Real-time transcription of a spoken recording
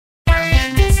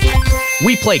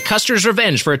We play Custer's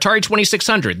Revenge for Atari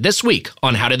 2600 this week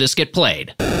on How Did This Get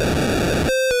Played?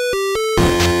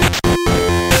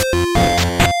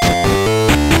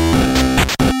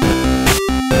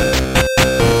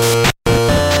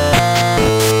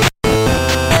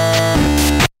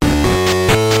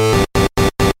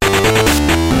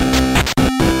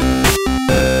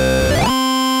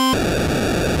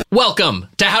 Welcome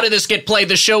to How Did This Get Played,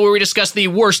 the show where we discuss the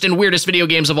worst and weirdest video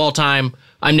games of all time.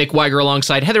 I'm Nick Weiger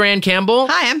alongside Heather Ann Campbell.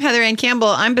 Hi, I'm Heather Ann Campbell.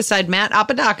 I'm beside Matt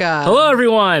Apodaca. Hello,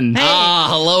 everyone. Hey.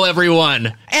 Hello,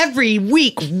 everyone. Every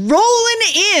week, rolling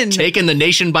in. Taking the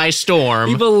nation by storm.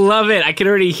 People love it. I can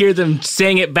already hear them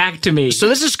saying it back to me. So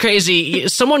this is crazy.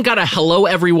 Someone got a Hello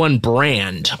Everyone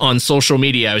brand on social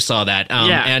media. I saw that.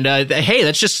 Yeah. And hey,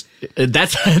 that's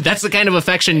the kind of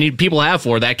affection people have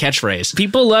for that catchphrase.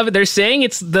 People love it. They're saying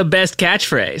it's the best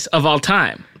catchphrase of all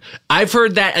time. I've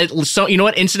heard that. So you know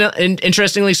what?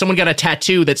 Interestingly, someone got a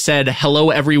tattoo that said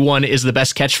 "Hello, everyone" is the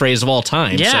best catchphrase of all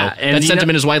time. Yeah, so that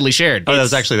sentiment is widely shared. Oh,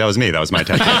 that was me. That was my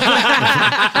tattoo.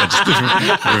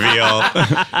 Reveal.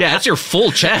 Yeah, that's your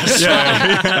full chest.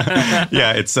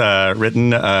 Yeah, it's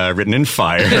written in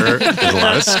fire. There's a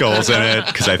lot of skulls in it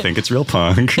because I think it's real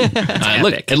punk.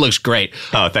 It looks great.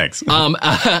 Oh, thanks.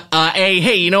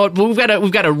 Hey, you know what?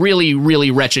 We've got a really,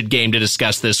 really wretched game to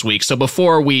discuss this week. So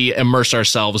before we immerse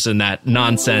ourselves in that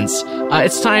nonsense,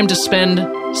 it's time to spend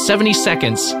 70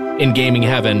 seconds in gaming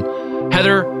heaven.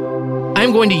 Heather,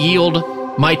 I'm going to yield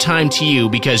my time to you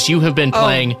because you have been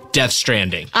playing Death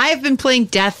Stranding. I have been playing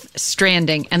Death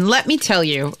Stranding, and let me tell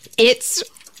you, it's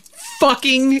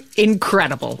fucking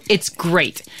incredible. It's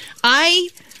great. I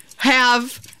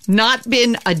have not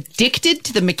been addicted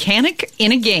to the mechanic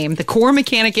in a game, the core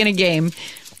mechanic in a game,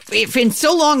 in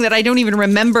so long that I don't even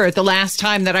remember the last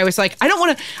time that I was like, I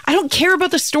don't care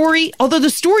about the story, although the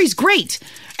story's great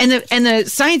and the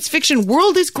science fiction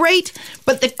world is great,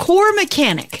 but the core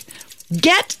mechanic,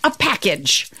 get a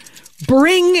package,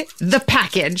 bring the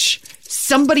package,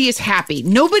 somebody is happy.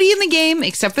 Nobody in the game,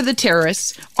 except for the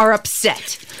terrorists, are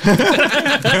upset.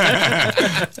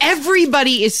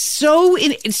 Everybody is so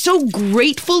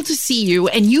grateful to see you,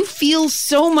 and you feel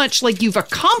so much like you've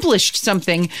accomplished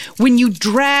something when you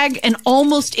drag an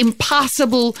almost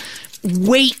impossible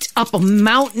weight up a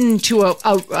mountain to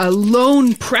a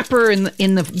lone prepper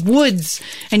in the woods,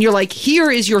 and you're like,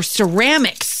 here is your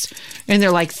ceramics. And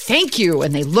they're like, thank you.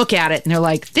 And they look at it and they're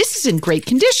like, this is in great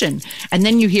condition. And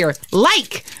then you hear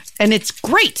and it's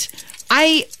great.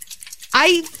 I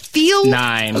feel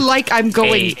 9, like I'm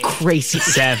going 8, crazy.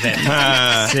 7, 6.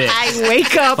 I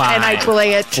wake up 5, and I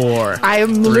play it. 4. I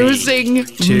am 3, losing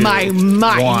 2, my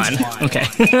mind. 1. Okay.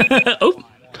 Oh.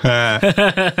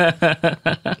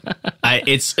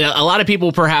 It's a lot of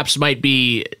people perhaps might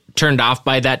be turned off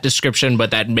by that description,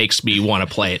 but that makes me want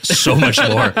to play it so much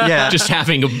more. Yeah. Just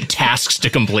having tasks to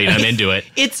complete, I'm into it.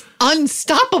 It's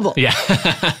unstoppable. Yeah.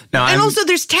 Also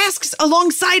there's tasks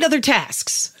alongside other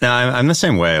tasks. No, I'm the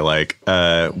same way. Like,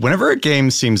 whenever a game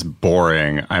seems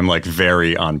boring, I'm like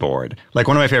very on board. Like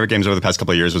one of my favorite games over the past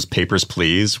couple of years was Papers,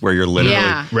 Please, where you're literally,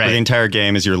 where the entire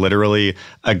game is you're literally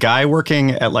a guy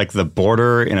working at like the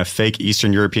border in a fake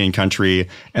Eastern European country,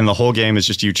 and the whole game is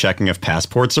just you checking if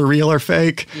passports are real or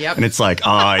fake. Yep. And it's like,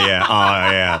 oh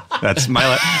yeah. That's my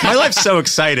life. My life's so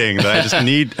exciting that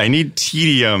I need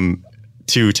tedium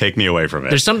to take me away from it.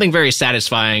 There's something very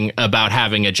satisfying about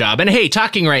having a job. And hey,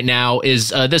 talking right now is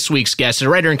this week's guest, a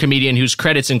writer and comedian whose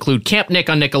credits include Camp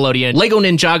Nick on Nickelodeon, Lego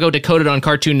Ninjago Decoded on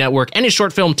Cartoon Network, and his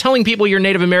short film Telling People You're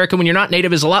Native American When You're Not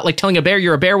Native is a lot like telling a bear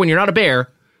you're a bear when you're not a bear.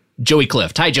 Joey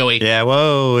Clift. Hi, Joey. Yeah,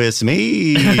 whoa, it's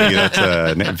me. That's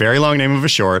a very long name of a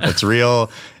short. It's real.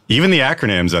 Even the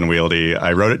acronym's unwieldy.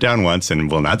 I wrote it down once and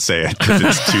will not say it because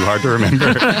it's too hard to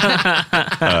remember.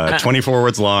 24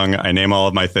 words long. I name all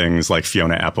of my things like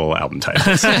Fiona Apple album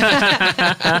titles.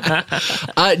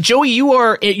 Joey, you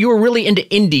are really into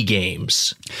indie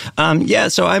games. Yeah,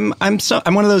 so I'm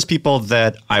one of those people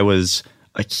that I was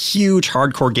a huge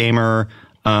hardcore gamer.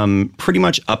 Pretty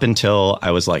much up until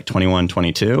I was like 21,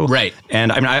 22. Right.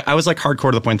 And I mean, I was like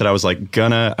hardcore to the point that I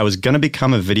was gonna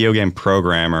become a video game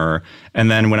programmer. And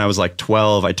then when I was like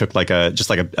 12, I took like a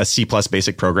C+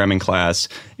 basic programming class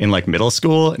in like middle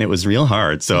school, and it was real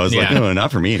hard. So I was like, no,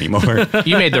 not for me anymore.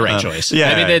 You made the right choice. Yeah.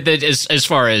 I mean, as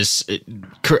far as,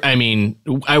 I mean,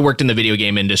 I worked in the video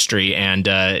game industry, and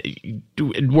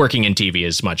working in TV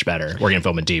is much better. Working in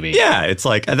film and TV. Yeah, it's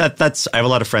like that's. I have a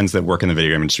lot of friends that work in the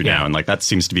video game industry now, and like that's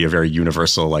seems to be a very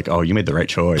universal, like, oh, you made the right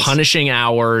choice. Punishing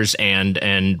hours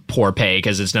and poor pay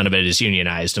because none of it is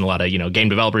unionized, and a lot of game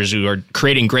developers who are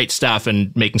creating great stuff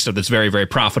and making stuff that's very, very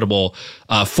profitable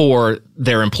for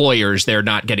their employers, they're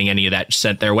not getting any of that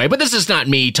sent their way. But this is not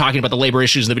me talking about the labor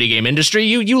issues in the video game industry.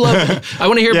 You love it. I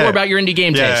want to hear more about your indie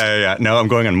game taste. Yeah. No, I'm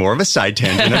going on more of a side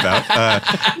tangent about.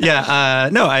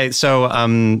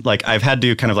 Like I've had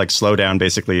to kind of like slow down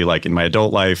basically like in my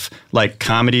adult life. Like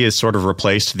comedy has sort of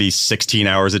replaced the 16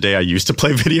 hours a day I used to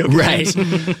play video games.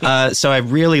 Right. So I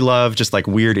really love just like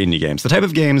weird indie games. The type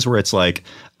of games where it's like,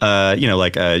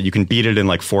 you can beat it in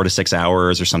like 4 to 6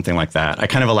 hours or something like that. I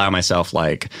kind of allow myself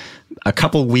like a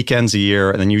couple weekends a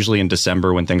year, and then usually in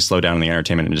December when things slow down in the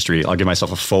entertainment industry, I'll give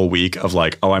myself a full week of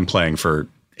like, oh, I'm playing for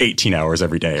 18 hours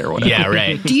every day or whatever. Yeah,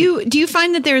 right. Do you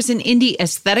find that there's an indie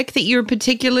aesthetic that you're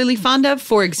particularly fond of?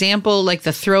 For example, like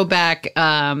the throwback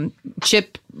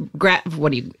chip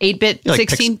 8-bit, like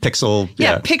 16 pixel,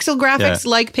 pixel graphics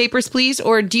like Papers, Please,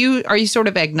 or are you sort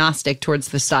of agnostic towards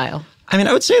the style? I mean,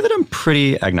 I would say that I'm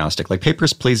pretty agnostic. Like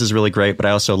Papers, Please is really great, but I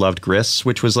also loved Gris,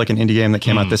 which was like an indie game that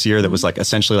came out this year that was like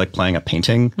essentially like playing a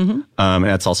painting. And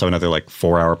it's also another like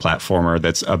 4-hour platformer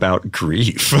that's about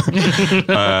grief.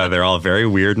 They're all very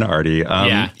weird and arty.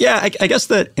 I guess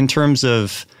that in terms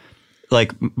of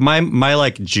like my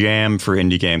like jam for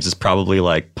indie games is probably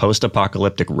like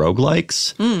post-apocalyptic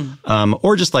roguelikes,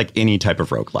 or just like any type of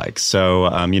roguelikes. So,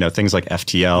 things like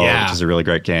FTL, which is a really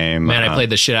great game. Man, I played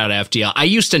the shit out of FTL. I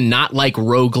used to not like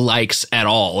roguelikes at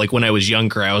all. Like when I was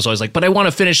younger, I was always like, but I want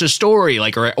to finish a story,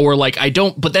 like or like I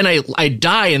don't. But then I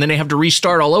die and then I have to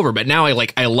restart all over. But now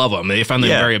I love them. I find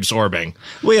them very absorbing.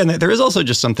 Well, yeah, and there is also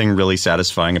just something really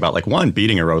satisfying about like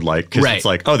beating a roguelike, because it's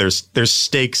like, oh, there's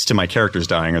stakes to my characters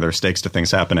dying, or there's stakes to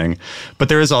things happening. But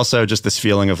there is also just this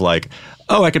feeling of like,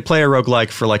 oh, I could play a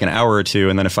roguelike for like an hour or two,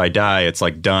 and then if I die, it's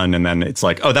like done, and then it's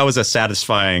like, oh, that was a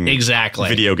satisfying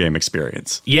video game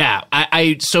experience. Yeah.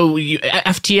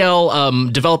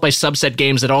 FTL, developed by Subset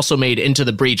Games, that also made Into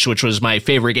the Breach, which was my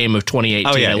favorite game of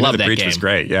 2018. Oh, yeah, I love that game. Breach was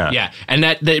great, yeah. Yeah, and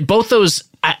that both those,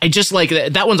 I just like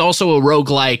that one's also a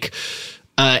roguelike.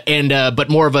 But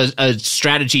more of a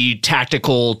strategy,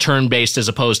 tactical, turn-based, as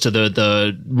opposed to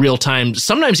the real-time,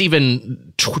 sometimes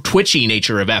even twitchy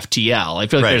nature of FTL. I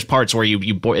feel like there's parts where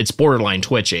it's borderline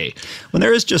twitchy. When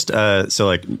there is just not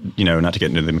to get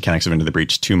into the mechanics of Into the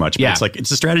Breach too much, but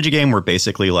it's a strategy game where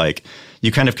basically like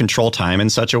you kind of control time in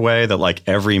such a way that like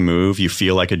every move you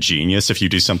feel like a genius if you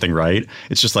do something right.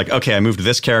 It's just like, okay, I moved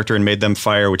this character and made them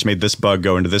fire, which made this bug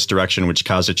go into this direction, which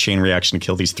caused a chain reaction to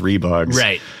kill these 3 bugs.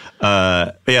 Right.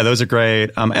 But yeah, those are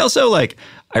great. I also like,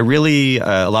 a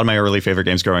lot of my early favorite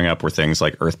games growing up were things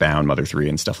like Earthbound, Mother 3,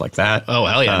 and stuff like that. Oh,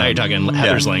 hell yeah. Now you're talking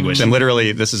Heather's language. And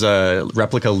literally, this is a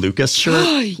replica Lucas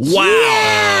shirt.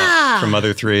 Wow. From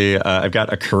Mother 3. I've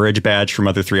got a Courage badge from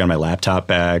Mother 3 on my laptop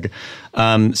bag.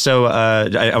 I just want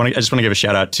to give a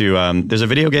shout out to, there's a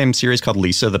video game series called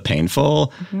Lisa the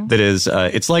Painful that is,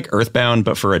 it's like Earthbound,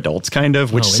 but for adults kind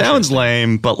of, which sounds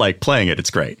lame, but like playing it's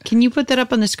great. Can you put that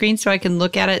up on the screen so I can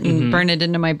look at it and burn it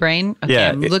into my brain? Okay, yeah,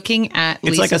 I'm looking at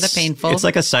Lisa the Painful. It's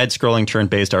like a side-scrolling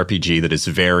turn-based RPG that is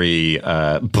very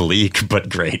bleak, but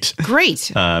great. Great.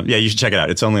 You should check it out.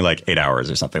 It's only like 8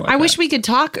 hours or something like that. I wish we could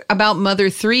talk about Mother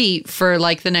 3 for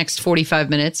like the next 45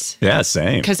 minutes. Yeah,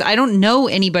 same. Because I don't know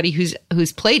anybody who's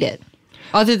played it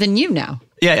other than you now.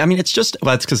 Yeah, I mean, it's just,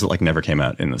 it's because it like never came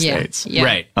out in the States. Yeah.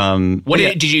 Right.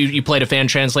 Did you played a fan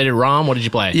translated ROM? What did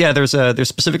you play? Yeah, there's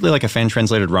specifically like a fan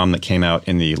translated ROM that came out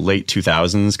in the late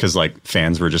 2000s because like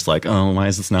fans were just like, oh, why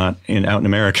is this not out in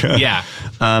America? Yeah.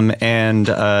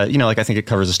 I think it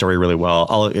covers the story really well.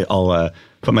 I'll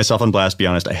put myself on blast, be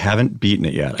honest, I haven't beaten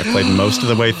it yet. I played most of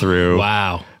the way through.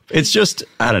 Wow. It's just,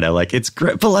 I don't know, like, it's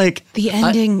great, but like... The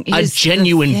ending is a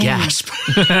genuine gasp.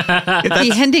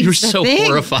 The ending's You're so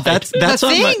horrified. That's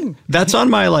on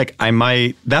my, like,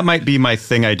 that might be my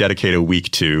thing I dedicate a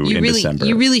week to in December.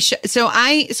 You really should. So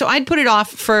I'd put it off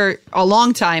for a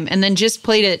long time and then just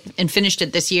played it and finished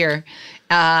it this year.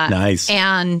 Nice.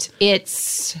 And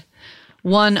it's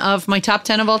one of my top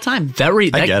 10 of all time.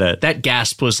 I get it. That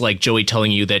gasp was like Joey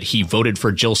telling you that he voted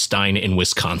for Jill Stein in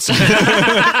Wisconsin.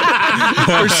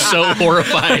 We're so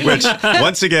horrified. Which,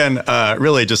 once again,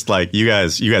 really just like you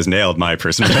guys nailed my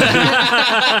personality.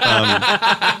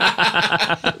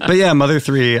 But yeah, Mother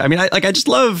 3. I mean, I just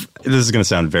love. This is going to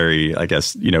sound very, I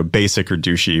guess, basic or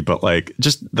douchey, but like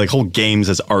just like whole games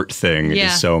as art thing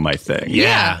is so my thing.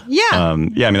 Yeah. Yeah. I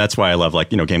mean, that's why I love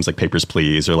like games like Papers,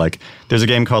 Please, or like there's a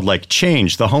game called like Chain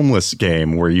Change, the homeless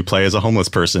game where you play as a homeless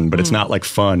person, but it's not like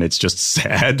fun. It's just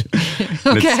sad.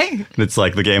 Okay. It's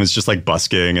like the game is just like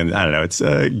busking, and I don't know. It's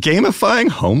gamifying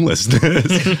homelessness.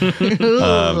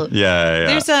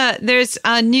 There's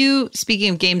a new,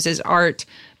 speaking of games as art,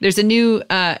 there's a new,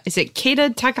 is it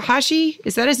Keita Takahashi?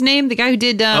 Is that his name? The guy who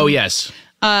did... oh, yes.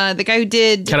 The guy who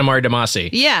did... Katamari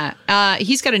Damacy. Yeah.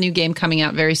 He's got a new game coming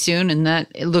out very soon, and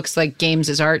it looks like games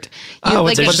as art.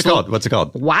 What's it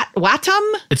called?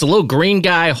 Watam? It's a little green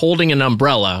guy holding an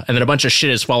umbrella, and then a bunch of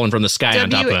shit is falling from the sky on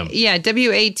top of him. Yeah,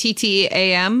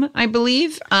 Wattam, I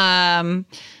believe.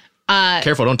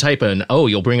 Careful, don't type in,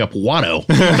 you'll bring up Watto.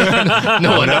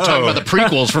 No, I'm not talking about the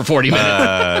prequels for 40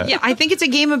 minutes. Yeah, I think it's a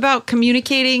game about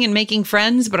communicating and making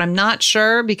friends, but I'm not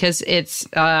sure because it's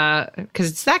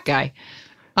that guy.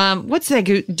 What's that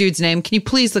dude's name? Can you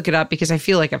please look it up? Because I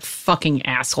feel like a fucking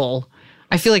asshole.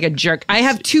 I feel like a jerk. I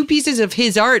have 2 pieces of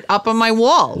his art up on my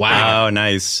wall. Wow. Oh,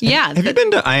 nice. Yeah. Have you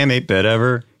been to I Am 8-Bit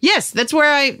ever? Yes, that's where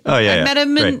I met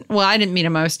him. Great. Well, I didn't meet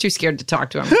him. I was too scared to talk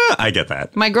to him. I get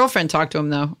that. My girlfriend talked to him,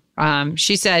 though.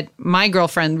 She said, my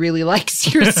girlfriend really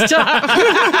likes your stuff.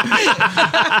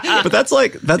 But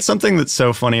that's something that's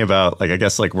so funny about, like, I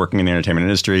guess, like, working in the entertainment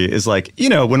industry is, like, you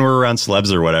know, when we're around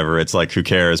celebs or whatever, it's like, who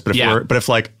cares? But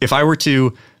if I were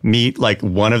to meet, like,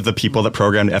 one of the people that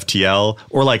programmed FTL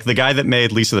or, like, the guy that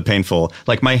made Lisa the Painful,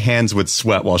 like, my hands would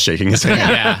sweat while shaking his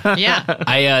hand.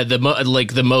 Yeah.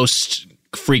 The most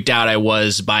freaked out I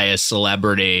was by a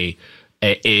celebrity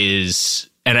is...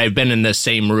 And I've been in the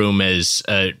same room as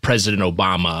President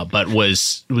Obama, but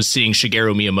was seeing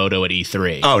Shigeru Miyamoto at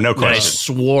E3. Oh, no question. And I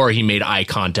swore he made eye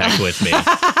contact with me.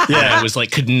 Yeah, I was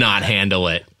like, could not handle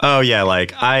it. Oh yeah,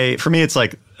 like for me, it's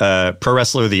like pro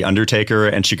wrestler The Undertaker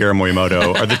and Shigeru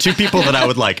Miyamoto are the 2 people that I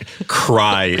would like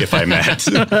cry if I met.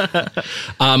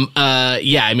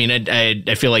 Yeah, I mean,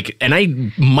 I feel like, and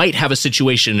I might have a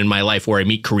situation in my life where I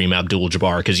meet Kareem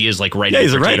Abdul-Jabbar because he is like writing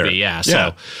he's for a writer. TV. Yeah,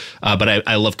 so, but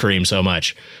I love Kareem so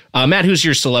much. Matt, who's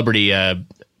your celebrity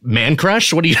man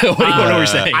crush? What do you want to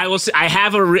say? I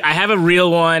have a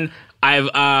real one.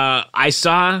 I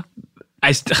saw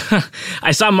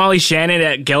Molly Shannon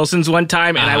at Gelson's one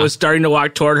time, and I was starting to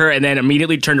walk toward her, and then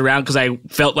immediately turned around because I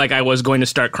felt like I was going to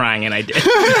start crying, and I did.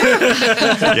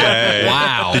 Yeah.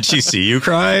 Wow. Did she see you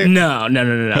cry? No.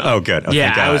 Oh, good. Oh,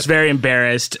 yeah, I was very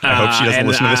embarrassed. I hope she doesn't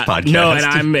listen to this podcast. No, and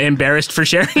I'm embarrassed for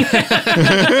sharing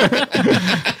that.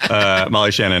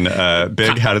 Molly Shannon,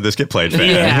 big How Did This Get Played fan.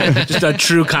 Yeah, just a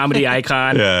true comedy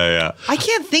icon. Yeah. I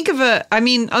can't think of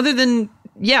other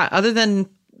than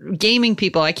gaming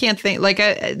people, I can't think, like,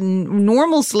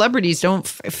 normal celebrities don't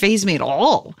faze me at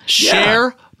all.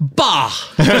 Cher,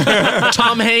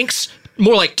 Tom Hanks,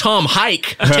 more like Tom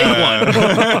Hike. Take one.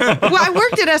 Well, I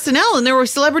worked at SNL and there were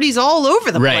celebrities all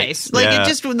over the place. Like, it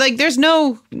just, like, there's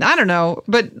no, I don't know,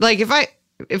 but like, if I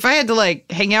had to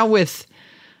like hang out with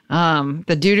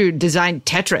the dude who designed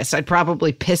Tetris, I'd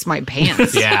probably piss my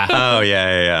pants. Yeah. Oh,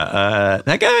 yeah.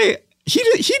 That guy...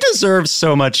 He deserves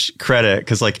so much credit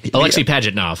because, like, Alexei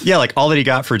Pajitnov. Yeah, like all that he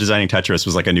got for designing Tetris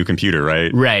was like a new computer,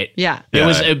 right? Right. Yeah.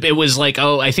 It was like,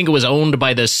 I think it was owned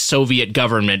by the Soviet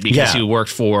government because he worked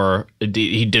for,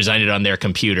 he designed it on their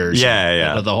computers.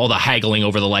 Yeah. The haggling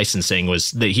over the licensing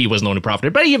was that he wasn't the one who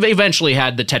profited, but he eventually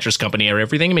had the Tetris company or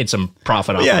everything. He made some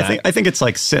profit off of that. I think it's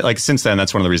like since then,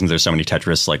 that's one of the reasons there's so many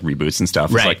Tetris like reboots and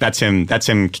stuff. It's right. Like that's him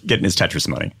getting his Tetris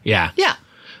money. Yeah. Yeah.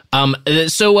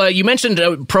 So you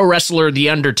mentioned pro wrestler The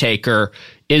Undertaker.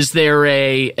 Is there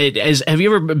have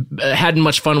you ever had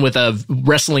much fun with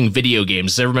wrestling video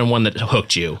games? Has there ever been one that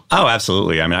hooked you? Oh,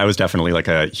 absolutely. I mean, I was definitely like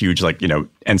a huge, like, you know,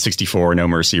 N64, No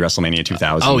Mercy, WrestleMania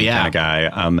 2000 kind of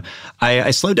guy.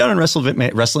 I slowed down on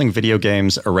wrestling video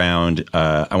games around,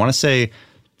 I want to say,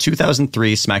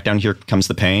 2003 SmackDown Here Comes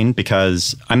the Pain,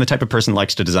 because I'm the type of person that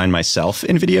likes to design myself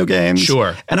in video games.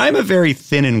 Sure. And I'm a very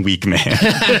thin and weak man.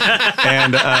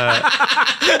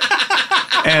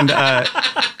 And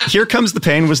Here Comes the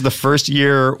Pain was the first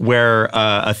year where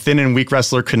a thin and weak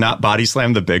wrestler could not body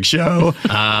slam the Big Show.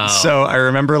 Oh. So I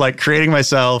remember like creating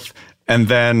myself and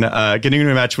then getting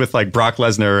into a match with like Brock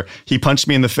Lesnar. He punched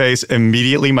me in the face.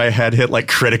 Immediately my head hit like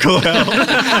critical health.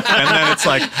 And then it's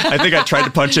like, I think I tried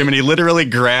to punch him and he literally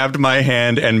grabbed my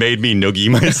hand and made me noogie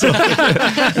myself.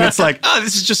 And it's like, oh,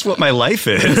 this is just what my life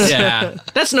is. Yeah.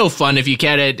 That's no fun if you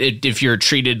can't, if you're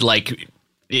treated like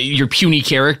your puny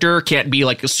character can't be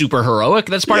like super heroic.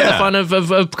 That's part of the fun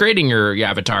of creating your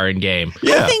avatar in game.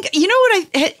 Yeah. I think, you know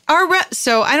what,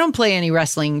 so I don't play any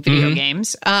wrestling video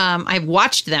games. I've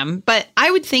watched them, but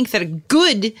I would think that a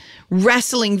good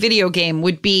wrestling video game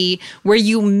would be where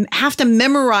you have to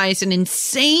memorize an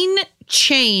insane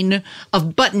chain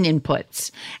of button inputs.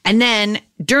 And then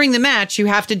during the match, you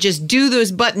have to just do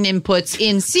those button inputs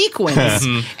in sequence.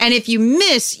 And if you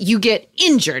miss, you get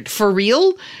injured for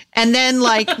real. And then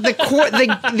like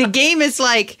the game is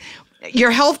like your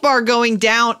health bar going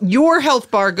down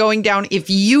if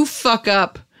you fuck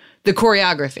up the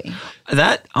choreography.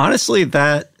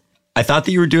 I thought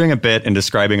that you were doing a bit in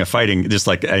describing a fighting, just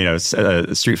like, a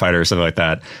Street Fighter or something like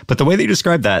that. But the way that you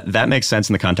described that makes sense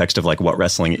in the context of like what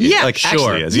wrestling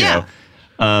actually is, you know?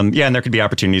 And there could be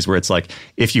opportunities where it's like,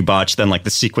 if you botch, then like the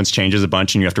sequence changes a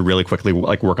bunch and you have to really quickly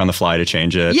like work on the fly to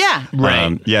change it. Yeah.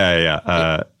 Right.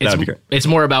 That would be great. It's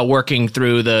more about working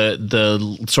through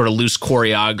the sort of loose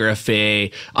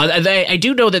choreography. I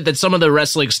do know that some of the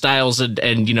wrestling styles and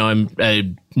I'm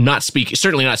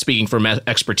certainly not speaking from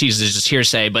expertise, is just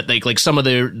hearsay, but like some of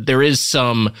there is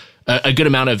a good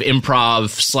amount of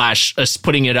improv /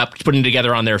 putting it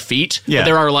together on their feet. Yeah. But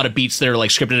there are a lot of beats that are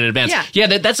like scripted in advance. Yeah.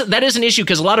 That is an issue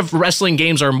because a lot of wrestling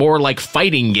games are more like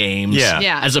fighting games.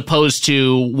 Yeah. As opposed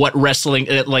to what wrestling,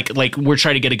 like we're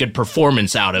trying to get a good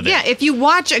performance out of it. Yeah. If you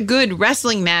watch a good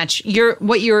wrestling match,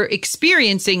 what you're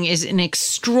experiencing is an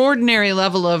extraordinary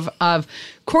level of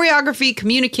choreography,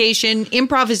 communication,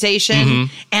 improvisation,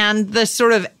 and the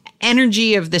sort of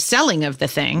energy of the selling of the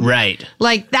thing. Right.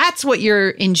 Like that's what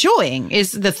you're enjoying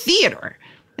is the theater.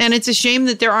 And it's a shame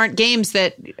that there aren't games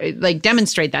that like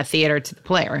demonstrate that theater to the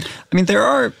player. I mean, there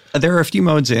are a few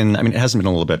modes it hasn't been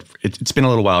a little bit, it's been a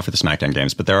little while for the SmackDown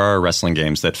games, but there are wrestling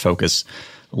games that focus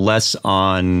less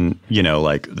on,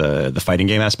 like the fighting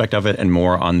game aspect of it and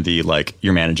more on the, like,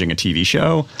 you're managing a TV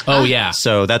show. Oh, yeah.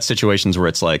 So that's situations where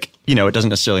it's like, it doesn't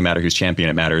necessarily matter who's champion.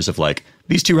 It matters if, like,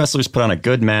 these two wrestlers put on a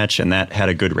good match and that had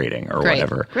a good rating or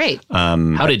whatever. Great.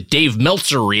 How did Dave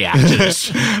Meltzer react to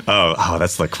this? oh,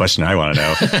 that's the question I want to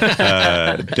know.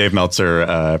 Dave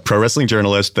Meltzer, pro wrestling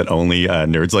journalist that only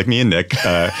nerds like me and Nick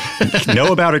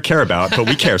know about or care about, but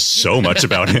we care so much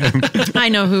about him. I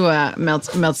know who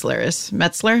Meltzer is.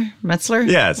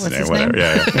 Metzler? Yeah, it's What's his whatever. name?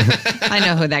 Yeah. I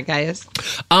know who that guy is.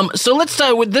 So let's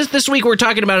with this week we're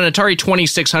talking about an Atari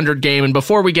 2600 game, and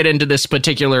before we get into this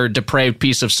particular depraved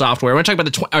piece of software, I want to talk about the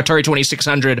Atari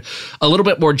 2600 a little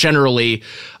bit more generally.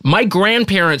 My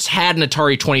grandparents had an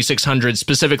Atari 2600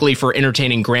 specifically for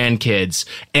entertaining grandkids,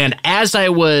 and as I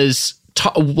was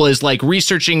like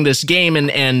researching this game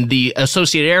and the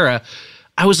associated era,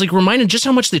 I was like reminded just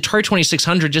how much the Atari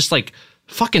 2600 just like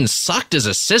fucking sucked as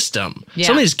a system. Yeah.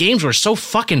 Some of these games were so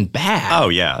fucking bad. Oh,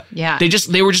 yeah. Yeah.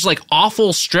 They were just like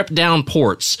awful stripped down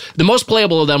ports. The most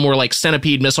playable of them were like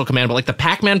Centipede, Missile Command, but like the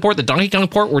Pac-Man port, the Donkey Kong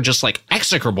port were just like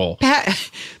execrable.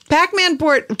 Pac-Man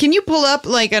port, can you pull up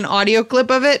like an audio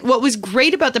clip of it? What was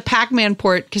great about the Pac-Man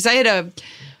port, because I had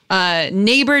a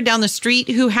neighbor down the street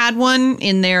who had one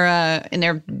in their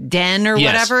den or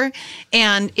whatever,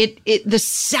 and the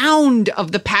sound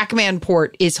of the Pac-Man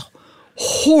port is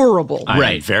horrible.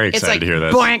 I'm very excited to hear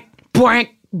this. Boink, boink,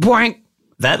 boink.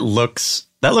 That looks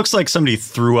like somebody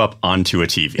threw up onto a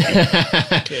TV.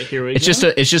 Okay, here we It's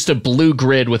go. just a blue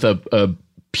grid with a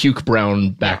puke brown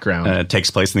background. It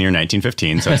takes place in the year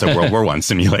 1915, so it's a World War I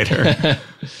simulator. Okay.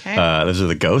 Those are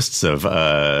the ghosts of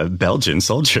Belgian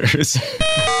soldiers.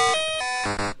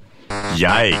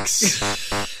 Yikes.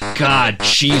 God,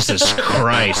 Jesus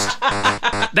Christ.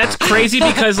 That's crazy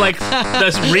because like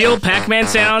the real Pac-Man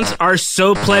sounds are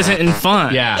so pleasant and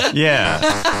fun. Yeah. Yeah.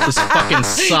 This fucking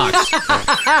sucks.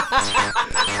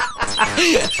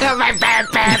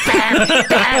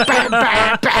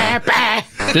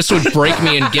 This would break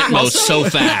me in Gitmo so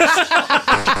fast.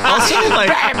 Also, like,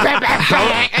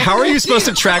 how are you supposed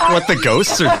to track what the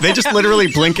ghosts are? They just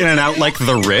literally blink in and out like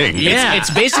The Ring. Yeah.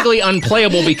 It's basically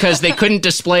unplayable because they couldn't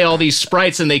display all these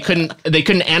sprites and they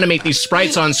couldn't animate these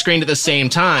sprites on screen at the same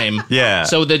time. Yeah.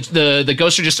 So the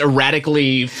ghosts are just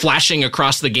erratically flashing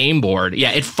across the game board.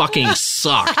 Yeah, it fucking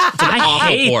sucked. It's an awful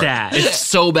hate port. that. It's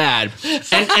so bad.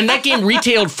 And that game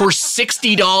retailed for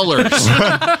 $60. You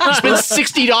spent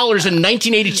 $60 in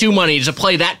 1982 money to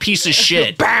play that piece of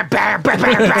shit. I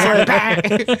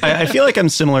feel like I'm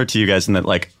similar to you guys in that,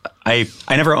 like, I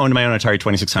never owned my own Atari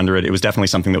 2600. It was definitely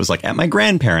something that was like at my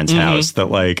grandparents' house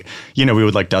that, like, we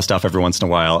would like dust off every once in a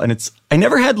while. And I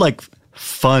never had like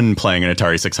fun playing an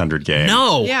Atari 600 game.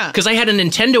 No, because I had a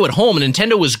Nintendo at home, and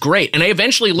Nintendo was great. And I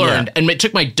eventually learned, and it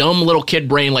took my dumb little kid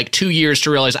brain like 2 years to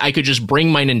realize I could just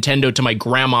bring my Nintendo to my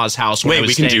grandma's house. Wait,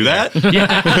 we can do that?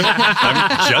 Yeah.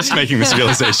 I'm just making this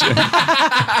realization.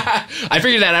 I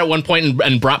figured that out at one point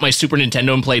and brought my Super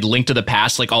Nintendo and played Link to the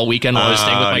Past like all weekend while I was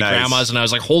staying with my grandma's, and I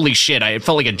was like, holy shit, I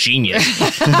felt like a genius.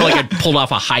 I felt like I pulled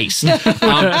off a heist.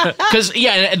 Because,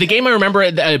 the game I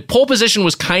remember, pole position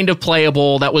was kind of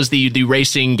playable. That was the the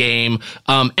racing game.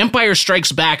 Empire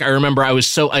Strikes Back, I remember I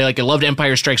loved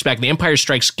Empire Strikes Back. The Empire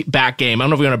Strikes Back game, I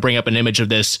don't know if we want to bring up an image of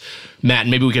this, Matt,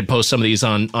 and maybe we could post some of these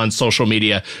on social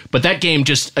media. But that game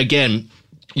just, again,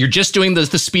 you're just doing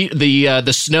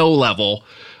the snow level.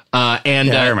 I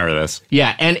remember this.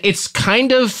 Yeah, and it's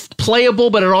kind of playable,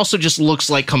 but it also just looks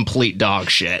like complete dog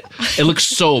shit. It looks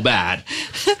so bad.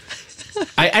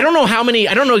 I don't know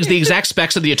the exact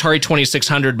specs of the Atari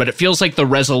 2600, but it feels like the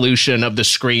resolution of the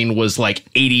screen was like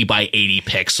 80 by 80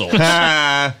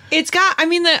 pixels. It's got, I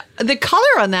mean, the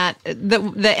color on that,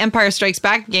 the Empire Strikes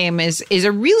Back game is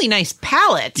a really nice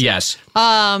palette. Yes.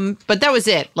 But that was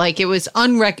it. Like, it was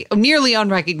nearly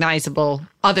unrecognizable.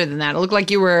 Other than that, it looked like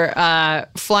you were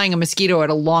flying a mosquito at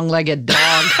a long-legged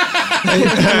dog.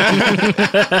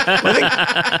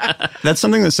 That's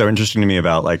something that's so interesting to me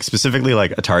about, like, specifically,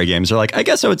 like, Atari games, or, like, I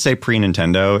guess I would say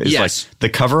pre-Nintendo, is, yes, like, the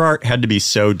cover art had to be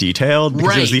so detailed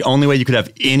because it was the only way you could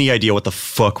have any idea what the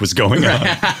fuck was going on.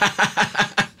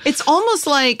 It's almost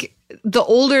like the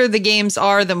older the games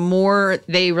are, the more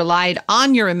they relied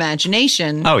on your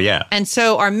imagination. Oh, yeah. And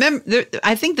so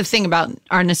I think the thing about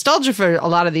our nostalgia for a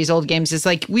lot of these old games is,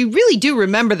 like, we really do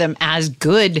remember them as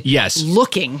good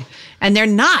looking. And they're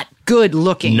not good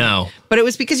looking. No. But it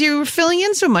was because you were filling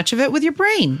in so much of it with your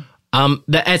brain.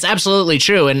 That's absolutely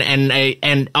true,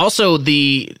 and also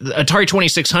the Atari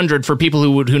 2600, for people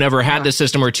who never had this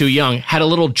system or too young, had a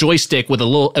little joystick with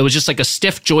it was just like a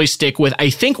stiff joystick with, I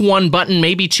think, one button,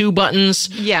 maybe two buttons.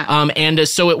 Yeah. And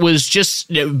so it was just,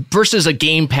 versus a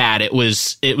gamepad, it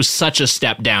was such a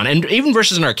step down, and even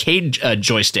versus an arcade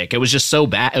joystick, it was just so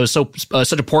bad. It was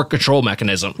such a poor control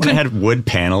mechanism. When it had wood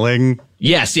paneling.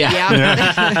 Yes.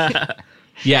 Yeah.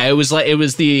 Yeah, it was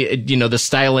the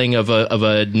styling of a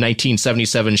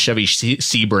 1977 Chevy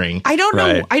Sebring. I don't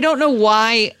know. I don't know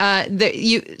why.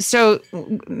 So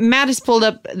Matt has pulled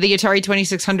up the Atari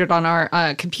 2600 on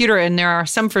our computer, and there are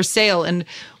some for sale, and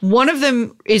one of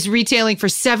them is retailing for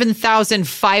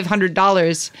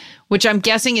 $7,500, which I'm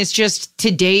guessing is just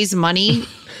today's money.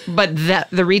 But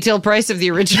the retail price of the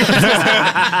original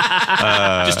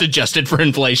just adjusted for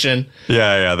inflation.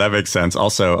 Yeah, that makes sense.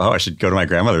 Also, I should go to my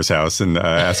grandmother's house and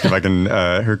ask if I can.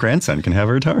 Her grandson can have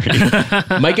her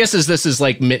Atari. My guess is this is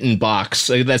like Mitten Box.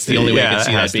 That's the only way I could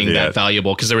see that being that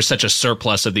valuable, because there was such a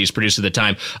surplus of these produced at the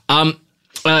time. The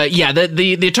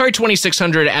Atari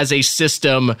 2600 as a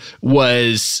system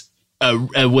was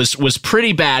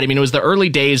pretty bad. I mean, it was the early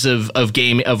days of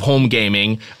home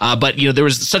gaming, but there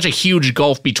was such a huge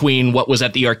gulf between what was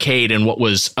at the arcade and what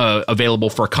was available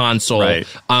for console,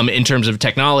 in terms of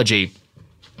technology.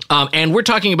 And we're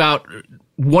talking about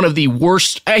one of the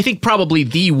worst, I think probably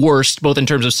the worst, both in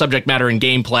terms of subject matter and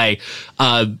gameplay,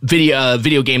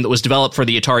 video game that was developed for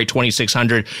the Atari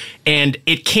 2600. And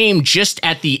it came just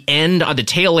at the end, on the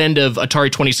tail end of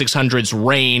Atari 2600's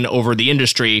reign over the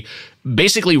industry.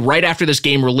 Basically, right after this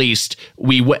game released,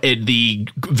 the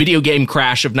video game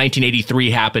crash of 1983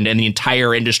 happened, and the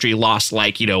entire industry lost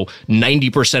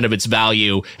 90% of its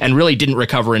value, and really didn't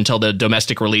recover until the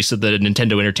domestic release of the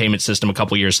Nintendo Entertainment System a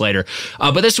couple years later.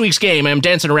 But this week's game, I'm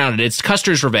dancing around it. It's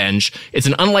Custer's Revenge. It's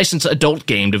an unlicensed adult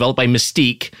game developed by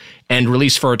Mystique and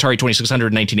released for Atari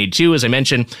 2600 in 1982, as I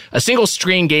mentioned. A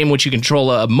single-screen game which you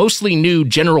control a mostly new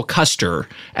General Custer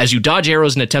as you dodge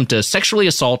arrows and attempt to sexually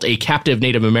assault a captive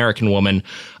Native American woman.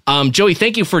 Joey,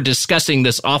 thank you for discussing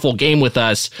this awful game with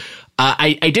us.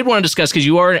 I did want to discuss, because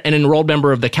you are an enrolled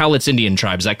member of the Cowlitz Indian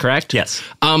tribe, is that correct? Yes.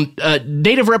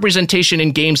 Native representation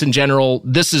in games in general,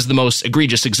 this is the most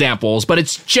egregious examples, but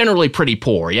it's generally pretty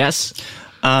poor, yes?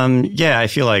 Yeah, I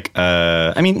feel like,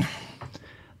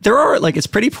 there are, it's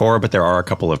pretty poor, but there are a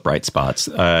couple of bright spots.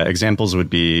 Examples would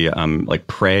be,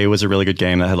 Prey was a really good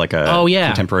game that had, a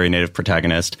contemporary Native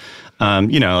protagonist. It's a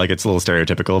little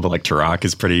stereotypical, but, Turok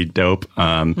is pretty dope.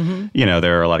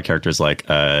 There are a lot of characters like...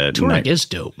 Turok is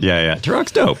dope. Yeah,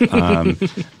 Turok's dope.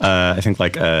 I think,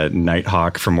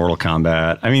 Nighthawk from Mortal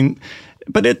Kombat. I mean,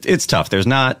 but it's tough. There's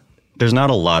not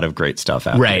a lot of great stuff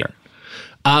out there.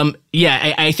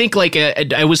 I think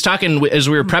I was talking, as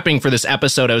we were prepping for this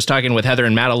episode, I was talking with Heather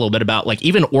and Matt a little bit about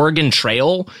even Oregon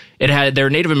Trail. There are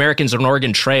Native Americans on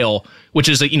Oregon Trail, which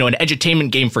is an edutainment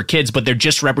game for kids, but they're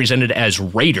just represented as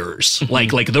raiders.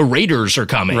 like the raiders are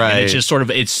coming. Right. And it's just sort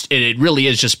of, it really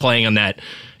is just playing on that,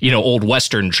 old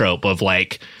Western trope of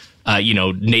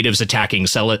natives attacking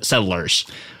settlers.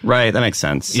 Right. That makes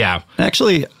sense. Yeah.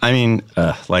 Actually, I mean,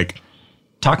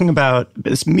 talking about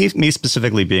me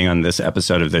specifically being on this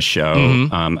episode of this show,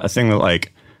 a thing that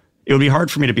it would be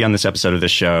hard for me to be on this episode of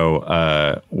this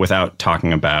show without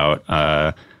talking about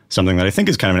something that I think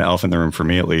is kind of an elephant in the room for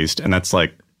me, at least, and that's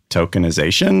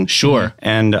tokenization. Sure.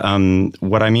 And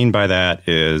what I mean by that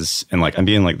is, and like I'm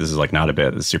being like, this is like not a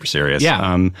bit, this is super serious.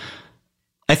 Yeah.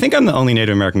 I think I'm the only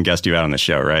Native American guest you had on the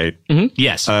show, right? Mm-hmm.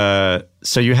 Yes.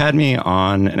 So you had me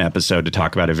on an episode to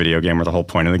talk about a video game where the whole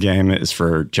point of the game is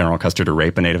for General Custer to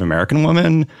rape a Native American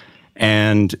woman,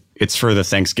 and it's for the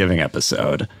Thanksgiving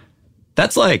episode.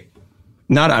 That's like,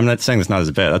 I'm not saying that's not as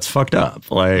a bit. That's fucked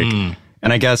up. Like,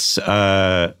 and I guess,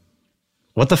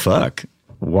 what the fuck?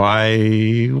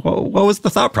 Why? What was the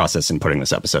thought process in putting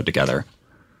this episode together?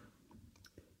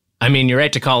 I mean, you're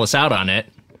right to call us out on it.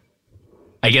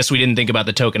 I guess we didn't think about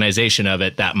the tokenization of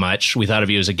it that much. We thought of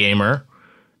you as a gamer,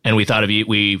 and we thought of you.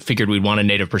 We figured we'd want a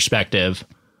Native perspective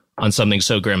on something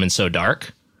so grim and so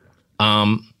dark.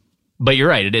 But you're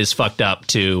right; it is fucked up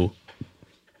to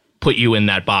put you in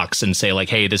that box and say like,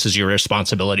 "Hey, this is your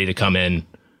responsibility to come in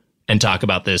and talk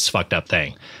about this fucked up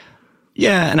thing."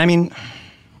 Yeah, and I mean,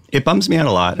 it bums me out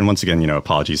a lot. And once again,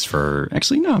 apologies for.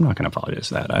 Actually, no, I'm not going to apologize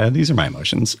for that. These are my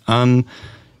emotions.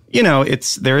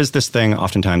 There is this thing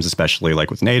oftentimes, especially like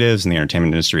with natives in the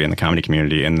entertainment industry and the comedy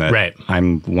community, in that right.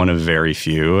 I'm one of very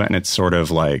few, and it's sort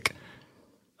of like,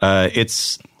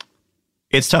 it's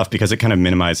tough because it kind of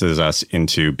minimizes us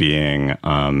into being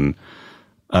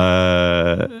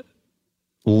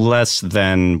less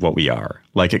than what we are.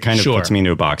 Like it kind of puts me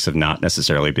into a box of not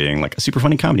necessarily being like a super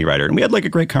funny comedy writer. And we had like a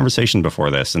great conversation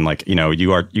before this, and like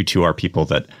you two are people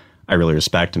that I really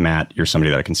respect. Matt, you're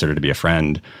somebody that I consider to be a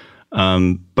friend.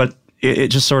 But it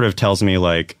just sort of tells me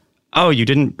like, oh, you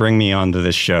didn't bring me onto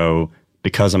this show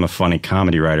because I'm a funny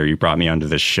comedy writer. You brought me onto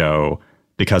this show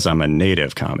because I'm a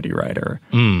native comedy writer.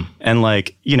 And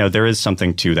like, there is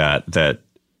something to that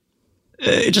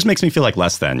it just makes me feel like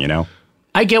less than,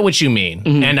 I get what you mean.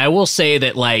 Mm-hmm. And I will say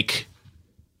that like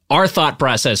our thought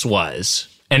process was,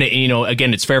 and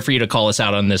again, it's fair for you to call us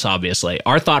out on this, obviously.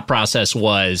 Our thought process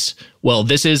was, well,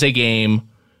 this is a game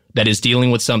that is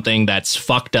dealing with something that's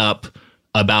fucked up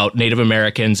about Native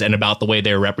Americans and about the way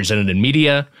they're represented in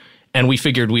media. And we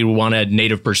figured we would want a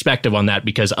Native perspective on that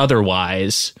because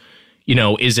otherwise,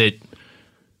 it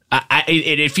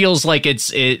feels like it's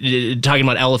talking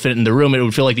about elephant in the room. It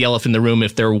would feel like the elephant in the room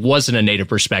if there wasn't a Native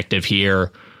perspective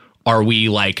here. Are we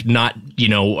like not,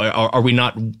 are we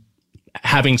not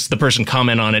having the person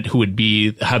comment on it who would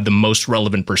have the most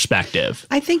relevant perspective?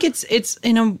 I think it's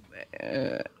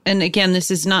and again, this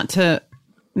is not to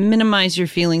minimize your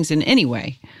feelings in any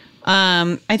way.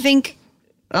 I think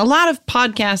a lot of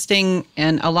podcasting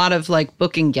and a lot of like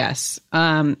booking guests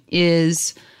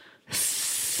is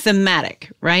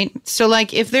thematic, right? So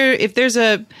like if there's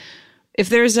a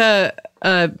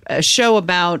show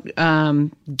about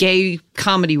gay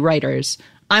comedy writers,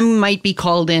 I might be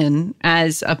called in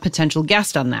as a potential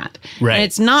guest on that. Right. And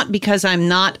it's not because I'm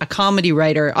not a comedy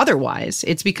writer otherwise.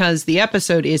 It's because the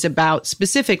episode is about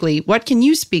specifically what can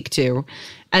you speak to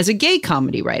as a gay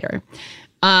comedy writer.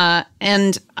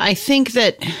 And I think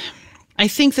that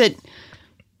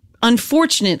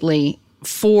unfortunately,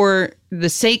 for the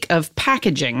sake of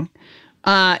packaging,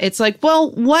 it's like,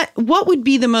 well, what would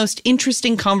be the most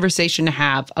interesting conversation to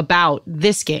have about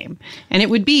this game? And it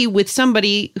would be with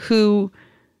somebody who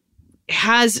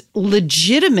has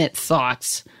legitimate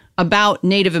thoughts about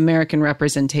Native American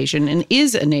representation and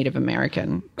is a Native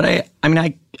American. But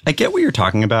I get what you're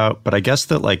talking about, but I guess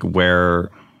that like where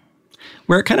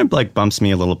it kind of like bumps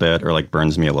me a little bit or like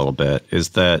burns me a little bit is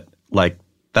that like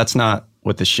that's not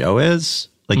what the show is.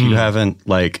 Like you haven't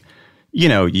like, you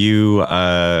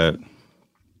guys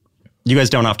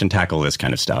don't often tackle this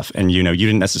kind of stuff. And, you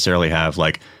didn't necessarily have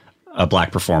like a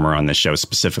black performer on this show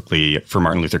specifically for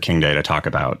Martin Luther King Day to talk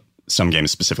about some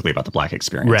games specifically about the black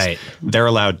experience. Right. They're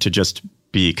allowed to just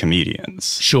be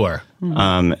comedians. Sure.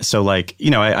 So like,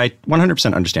 I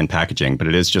 100% understand packaging, but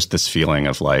it is just this feeling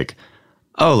of like,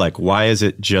 oh, like, why is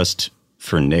it just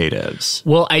for natives?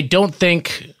 Well, I don't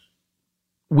think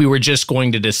we were just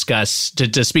going to discuss,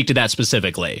 to speak to that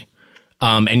specifically.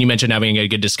 And you mentioned having a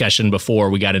good discussion before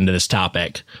we got into this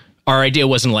topic. Our idea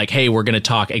wasn't like, hey, we're going to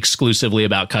talk exclusively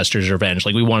about Custer's Revenge.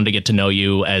 Like we wanted to get to know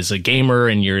you as a gamer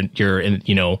and you're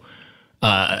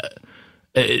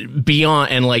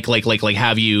beyond, and like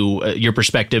have you your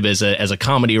perspective as a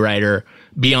comedy writer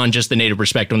beyond just the native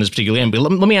perspective on this particular game. But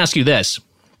let me ask you this: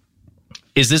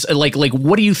 is this like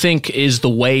what do you think is the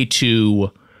way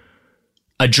to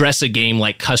address a game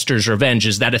like Custer's Revenge?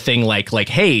 Is that a thing like,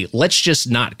 hey, let's just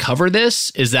not cover this?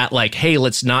 Is that like, hey,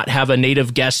 let's not have a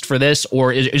native guest for this?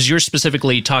 Or is you're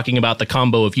specifically talking about the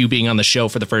combo of you being on the show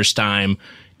for the first time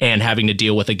and having to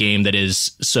deal with a game that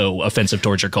is so offensive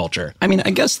towards your culture? I mean,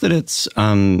 I guess that it's,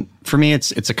 for me,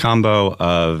 it's a combo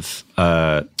of,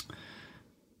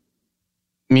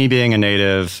 me being a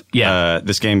native,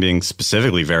 this game being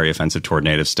specifically very offensive toward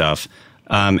native stuff,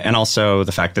 and also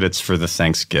the fact that it's for the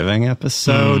Thanksgiving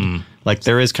episode. Like,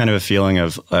 there is kind of a feeling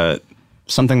of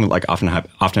something that like often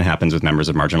happens with members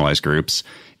of marginalized groups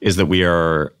is that we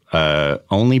are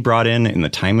only brought in the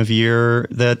time of year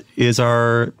that is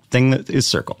our thing that is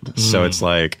circled. So it's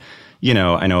like, you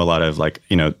know, I know a lot of like,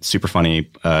 you know, super funny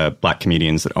Black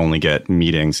comedians that only get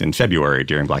meetings in February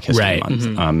during Black History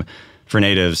Month. For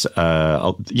natives,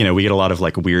 you know, we get a lot of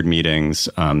like weird meetings,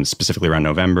 specifically around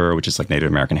November, which is like Native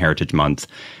American Heritage Month.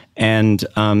 And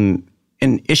an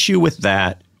issue with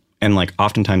that, and like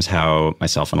oftentimes how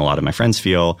myself and a lot of my friends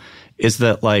feel, is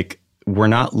that like we're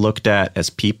not looked at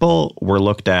as people. We're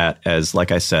looked at as,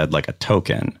 like I said, like a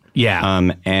token.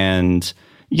 Yeah. And,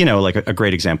 you know, like a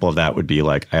great example of that would be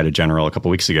like I had a general a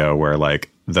couple weeks ago where like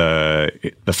the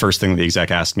first thing the exec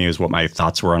asked me was what my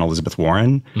thoughts were on Elizabeth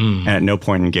Warren, and at no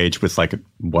point engaged with like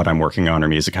what I'm working on or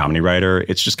me as a comedy writer.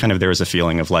 It's just kind of there was a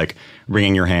feeling of like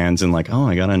wringing your hands and like, oh,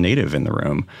 I got a native in the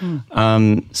room.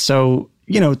 So,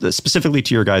 you know, specifically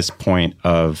to your guys' point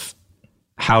of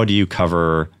how do you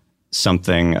cover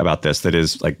something about this that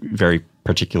is like very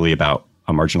particularly about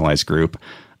a marginalized group?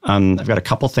 I've got a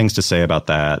couple things to say about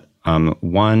that.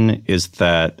 One is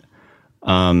that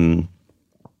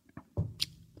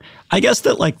I guess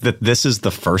that like that this is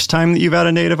the first time that you've had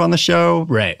a native on the show.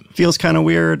 Right. Feels kind of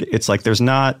weird. It's like there's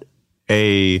not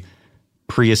a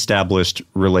pre-established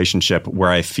relationship where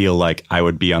I feel like I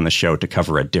would be on the show to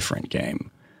cover a different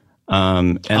game.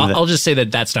 And I'll just say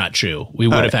that that's not true. We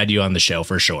would have had you on the show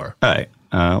for sure. All right.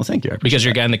 Well, thank you. Because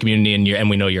you're a guy in the community and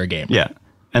we know you're a gamer. Yeah.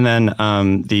 And then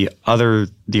the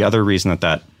other reason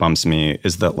that bumps me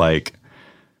is that like,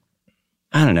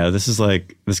 I don't know, this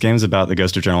game's about the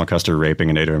ghost of General Custer raping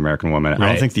a Native American woman. Right. I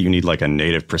don't think that you need like a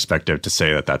native perspective to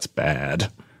say that that's bad.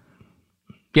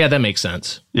 Yeah, that makes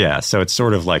sense. Yeah, so it's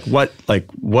sort of like what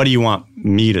do you want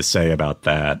me to say about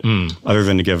that other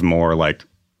than to give more like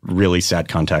really sad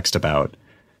context about,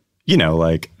 you know,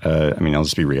 like I mean, I'll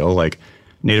just be real, like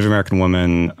Native American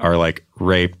women are like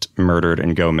raped, murdered,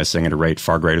 and go missing at a rate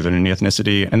far greater than any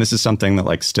ethnicity. And this is something that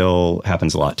like still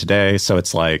happens a lot today. So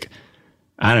it's like,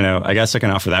 I don't know, I guess I can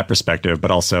offer that perspective,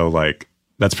 but also like,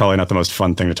 that's probably not the most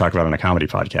fun thing to talk about on a comedy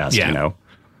podcast, you know?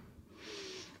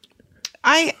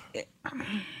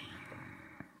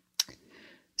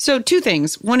 So two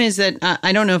things. One is that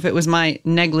I don't know if it was my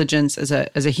negligence as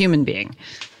a human being,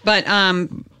 but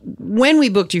when we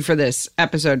booked you for this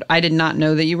episode, I did not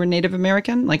know that you were Native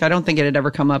American. Like, I don't think it had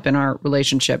ever come up in our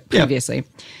relationship previously.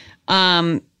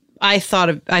 Yeah. I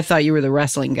thought you were the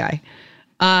wrestling guy.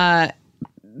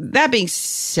 That being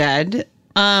said,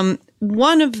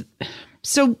 one of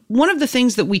the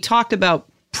things that we talked about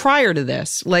prior to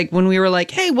this, like when we were like,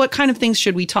 hey, what kind of things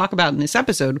should we talk about in this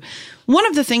episode? One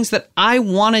of the things that I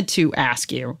wanted to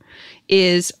ask you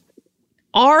is,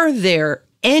 are there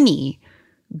any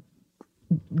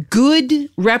good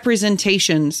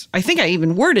representations? I think I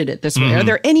even worded it this way. Are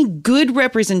there any good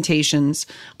representations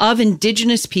of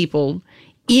Indigenous people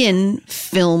in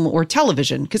film or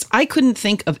television? Because I couldn't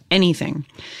think of anything.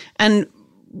 And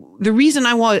the reason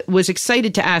I was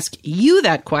excited to ask you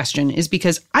that question is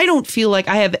because I don't feel like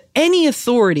I have any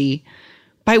authority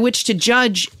by which to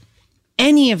judge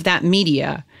any of that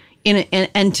media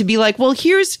and to be like, well,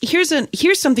 here's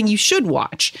something you should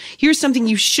watch. Here's something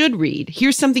you should read.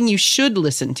 Here's something you should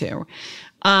listen to.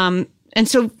 And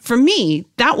so for me,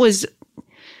 that was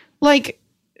like,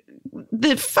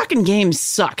 the fucking game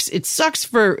sucks. It sucks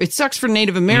for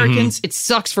Native Americans. It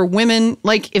sucks for women.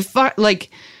 Like,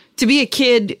 to be a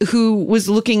kid who was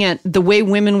looking at the way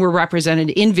women were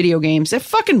represented in video games, it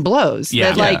fucking blows.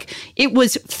 Yeah. It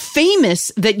was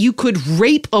famous that you could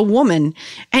rape a woman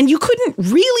and you couldn't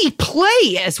really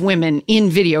play as women in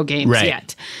video games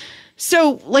yet.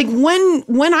 So like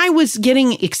when I was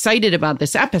getting excited about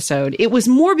this episode, it was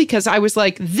more because I was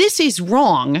like, this is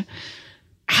wrong.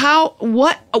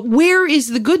 Where is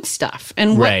the good stuff?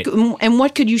 And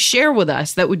what could you share with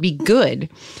us that would be good?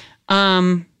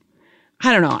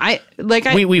 I don't know.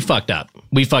 We fucked up.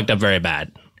 We fucked up very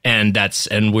bad. And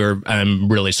I'm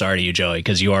really sorry to you, Joey,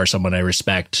 because you are someone I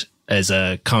respect as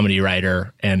a comedy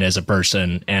writer and as a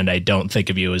person. And I don't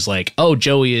think of you as like, oh,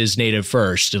 Joey is Native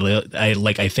first. I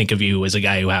think of you as a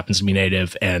guy who happens to be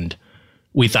Native, and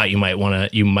we thought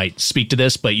you might speak to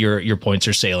this, but your points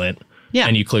are salient. Yeah.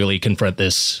 And you clearly confront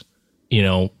this, you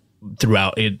know,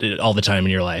 throughout it all the time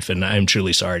in your life. And I'm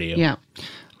truly sorry to you. Yeah.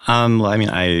 Well, I mean,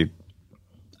 I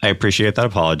appreciate that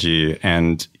apology.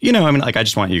 And, you know, I mean, like, I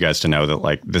just want you guys to know that,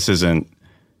 like, this isn't,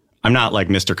 I'm not like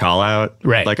Mr. Call Out.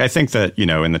 Right. Like, I think that, you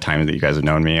know, in the time that you guys have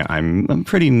known me, I'm a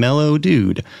pretty mellow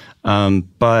dude.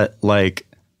 But like,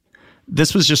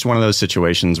 this was just one of those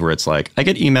situations where it's like, I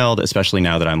get emailed, especially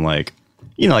now that I'm like,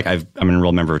 you know, like I'm an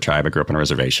enrolled member of Tribe. I grew up on a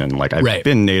reservation. Like I've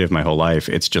been Native my whole life.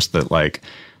 It's just that like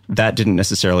that didn't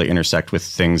necessarily intersect with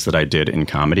things that I did in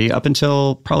comedy up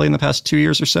until probably in the past 2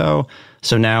 years or so.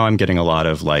 So now I'm getting a lot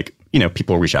of like, you know,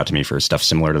 people reach out to me for stuff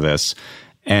similar to this.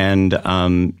 And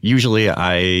usually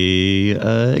I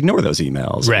ignore those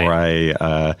emails, or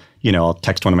I, you know, I'll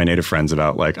text one of my Native friends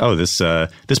about like, oh, this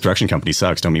production company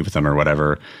sucks, don't meet with them or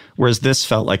whatever. Whereas this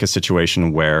felt like a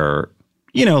situation where,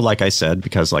 you know, like I said,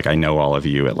 because like I know all of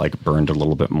you, it like burned a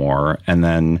little bit more. And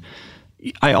then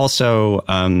I also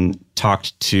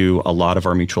talked to a lot of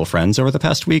our mutual friends over the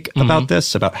past week about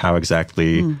this, about how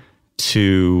exactly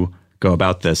to go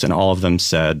about this. And all of them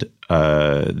said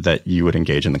that you would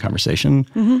engage in the conversation.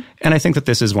 And I think that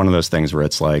this is one of those things where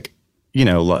it's like, you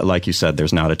know, like you said,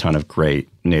 there's not a ton of great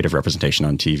Native representation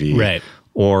on TV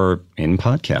or in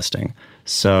podcasting.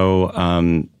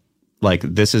 So like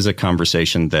this is a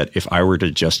conversation that if I were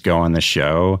to just go on the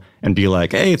show and be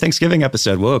like, hey, Thanksgiving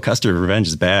episode, whoa, custard revenge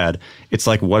is bad. It's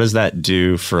like, what does that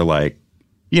do for like,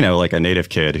 you know, like a Native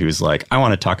kid who's like, I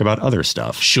want to talk about other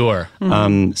stuff. Sure.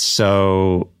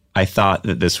 So I thought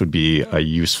that this would be a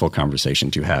useful conversation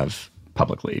to have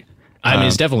publicly. I mean,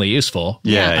 it's definitely useful.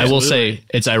 Yeah, I will say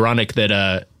it's ironic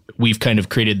that we've kind of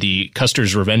created the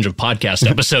Custer's Revenge of podcast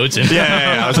episodes, and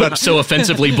I was so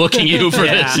offensively booking you for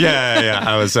this.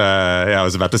 I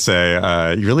was about to say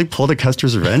you really pulled a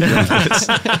Custer's Revenge on this.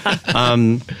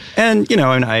 And you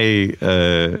know, and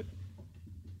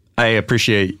I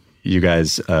appreciate you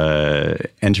guys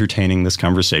entertaining this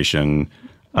conversation.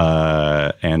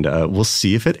 And we'll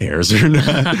see if it airs or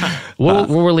not.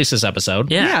 We'll release this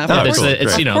episode. Yeah,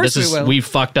 it's you know, this is we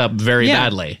fucked up very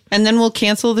badly, and then we'll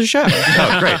cancel the show.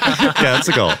 Oh, great! Yeah, that's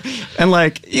the goal. And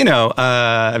like you know,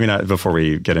 I mean, before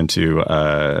we get into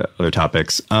other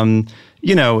topics,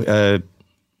 you know,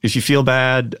 if you feel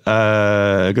bad,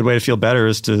 a good way to feel better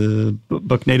is to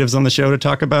book Natives on the show to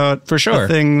talk about for sure a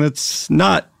thing that's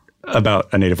not about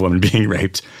a Native woman being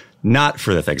raped, not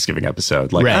for the Thanksgiving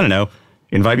episode. Like I don't know.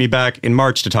 Invite me back in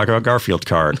March to talk about Garfield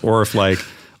Kart, or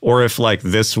if like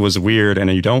this was weird and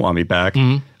you don't want me back,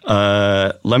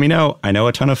 let me know. I know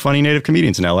a ton of funny Native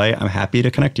comedians in LA. I'm happy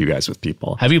to connect you guys with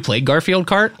people. Have you played Garfield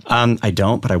Kart? I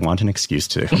don't, but I want an excuse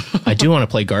to. I do want to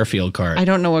play Garfield Kart. I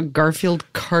don't know what Garfield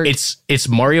Kart. It's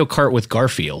Mario Kart with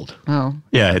Garfield. Oh,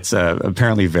 yeah, it's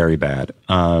apparently very bad.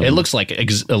 It looks like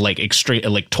extreme,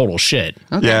 like total shit.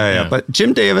 Okay. Yeah. But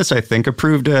Jim Davis, I think,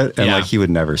 approved it, and like he would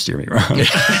never steer me wrong.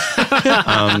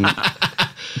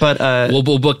 But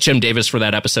we'll book Jim Davis for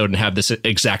that episode and have this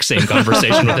exact same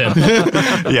conversation with him.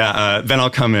 Then I'll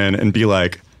come in and be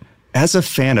like, as a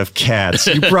fan of cats,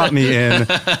 you brought me in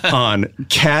on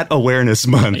Cat Awareness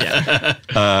Month.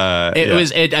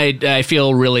 I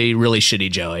feel really, really shitty,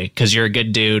 Joey, because you're a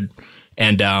good dude,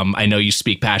 and I know you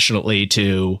speak passionately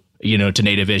to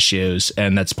Native issues,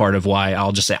 and that's part of why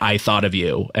I'll just say I thought of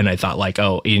you, and I thought like,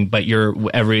 oh, but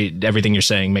everything you're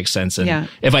saying makes sense, and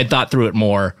if I thought through it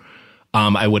more,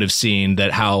 I would have seen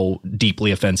that how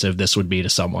deeply offensive this would be to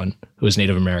someone who is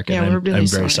Native American. Yeah, I'm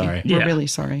very sorry. We're really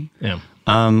sorry. Yeah.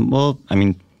 Well, I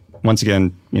mean, once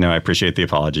again, you know, I appreciate the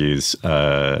apologies.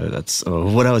 That's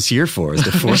what I was here for, is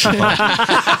to force apology.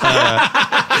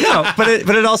 No, but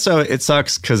it also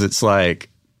sucks because it's like,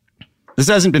 this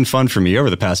hasn't been fun for me over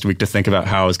the past week to think about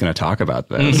how I was going to talk about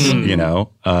this, you know?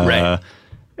 Right.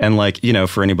 And like, you know,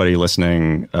 for anybody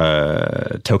listening,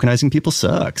 tokenizing people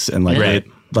sucks. And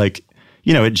like,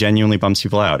 you know, it genuinely bums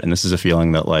people out. And this is a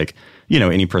feeling that like, you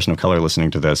know, any person of color listening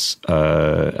to this,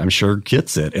 I'm sure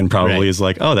gets it and probably is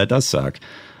like, oh, that does suck.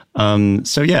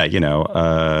 So yeah, you know,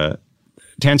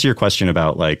 to answer your question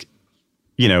about like,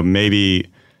 you know,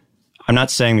 maybe I'm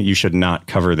not saying that you should not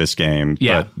cover this game,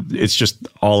 but it's just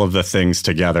all of the things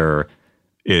together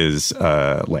is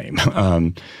lame.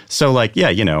 So like, yeah,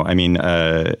 you know, I mean,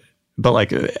 but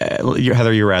like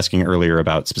Heather, you were asking earlier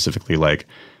about specifically like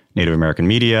Native American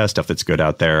media, stuff that's good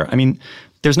out there. I mean,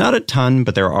 there's not a ton,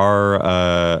 but there are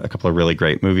a couple of really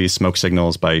great movies. Smoke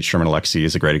Signals by Sherman Alexie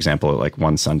is a great example of like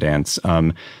one Sundance.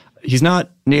 He's not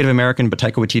Native American, but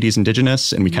Taika Waititi's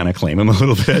indigenous, and we kind of claim him a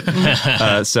little bit.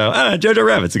 So Jojo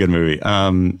Rabbit's a good movie.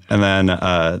 And then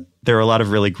there are a lot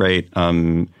of really great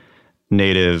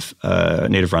native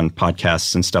run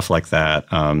podcasts and stuff like that.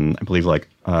 I believe like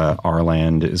Our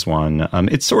Land is one.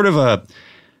 It's sort of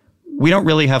we don't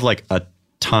really have like a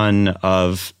ton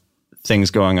of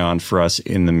things going on for us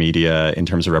in the media in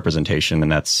terms of representation.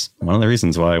 And that's one of the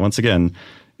reasons why, once again,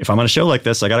 if I'm on a show like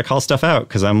this, I got to call stuff out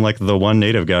because I'm like the one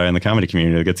Native guy in the comedy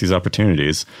community that gets these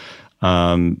opportunities.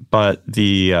 But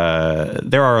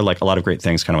there are like a lot of great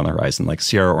things kind of on the horizon. Like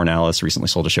Sierra Ornelas recently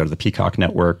sold a show to the Peacock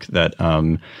Network that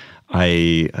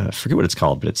I forget what it's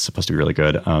called, but it's supposed to be really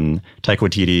good. Taika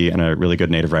Waititi and a really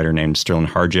good native writer named Sterling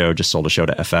Harjo just sold a show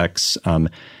to FX.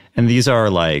 And these are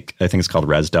like, I think it's called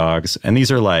Res Dogs. And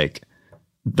these are like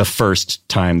the first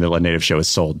time that a native show is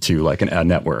sold to like a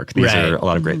network. These are a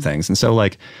lot of great things. And so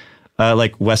like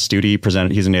Wes Studi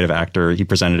presented, he's a native actor. He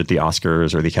presented at the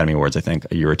Oscars or the Academy Awards, I think,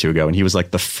 a year or two ago. And he was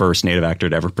like the first native actor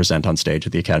to ever present on stage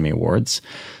at the Academy Awards.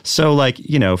 So like,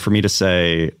 you know, for me to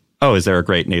say, oh, is there a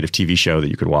great native TV show that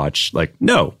you could watch? Like,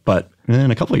 no, but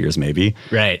in a couple of years, maybe.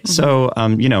 Right. So,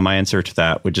 you know, my answer to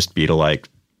that would just be to like,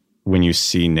 when you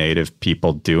see native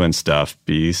people doing stuff,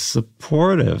 be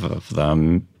supportive of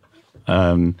them.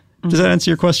 Does that answer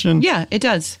your question? Yeah, it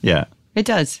does. Yeah. It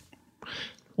does.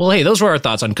 Well, hey, those were our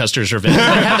thoughts on Custer's Revenge.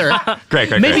 But Heather, great.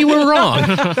 Maybe we're wrong.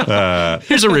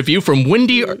 Here's a review from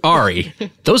Wendy Ari.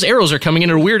 Those arrows are coming in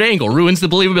at a weird angle. Ruins the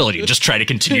believability. Just try to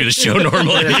continue the show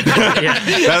normally. That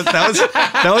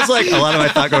was like a lot of my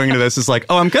thought going into this is like,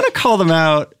 oh, I'm going to call them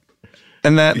out.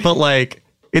 But like,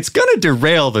 it's going to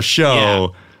derail the show. Yeah.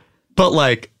 But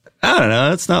like, I don't know.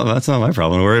 That's not my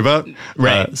problem to worry about.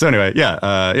 Right. So anyway,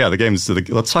 the game's.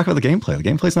 Let's talk about the gameplay. The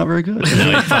gameplay's not very good.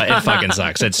 No, it fucking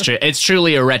sucks. It's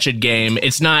truly a wretched game.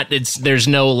 There's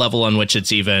no level on which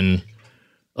it's even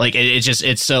like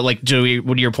it's so like to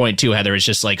your point too, Heather. It's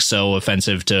just like so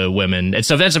offensive to women.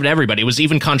 It's offensive to everybody. It was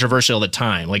even controversial at the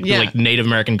time. Like Native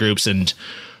American groups and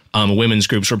women's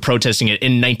groups were protesting it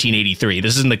in 1983.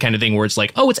 This isn't the kind of thing where it's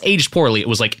like, oh, it's aged poorly. It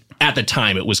was like at the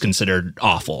time it was considered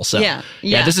awful. So yeah,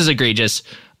 this is egregious.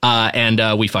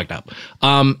 And we fucked up.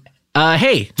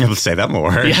 Hey, let's say that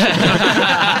more.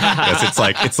 Yes, it's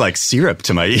like syrup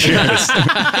to my ears.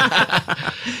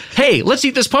 Hey, let's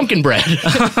eat this pumpkin bread.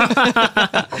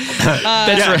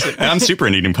 I'm super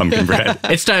into eating pumpkin bread.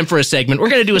 It's time for a segment. We're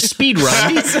going to do a speed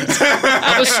run of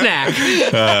a snack.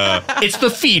 It's the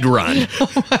feed run.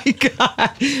 Oh my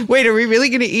god! Wait, are we really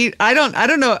going to eat? I don't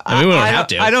know. I mean, we don't have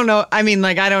to. I don't know. I mean,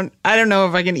 like, I don't know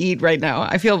if I can eat right now.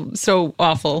 I feel so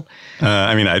awful.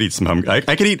 I mean, I'd eat some pumpkin.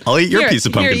 I'll eat your piece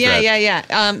of pumpkin bread.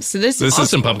 Yeah. So this is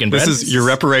awesome pumpkin bread. This is your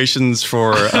reparations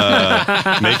for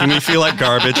making me feel like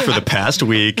garbage for the past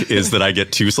week. Is that I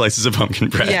get 2 slices of pumpkin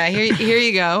bread? Yeah, here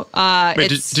you go. Wait,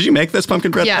 did you make this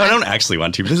pumpkin bread? Yeah, I don't actually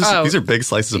want to. But these are big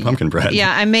slices of pumpkin bread.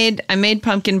 Yeah, I made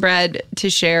pumpkin bread to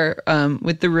share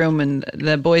with the room, and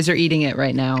the boys are eating it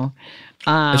right now.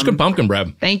 It's good pumpkin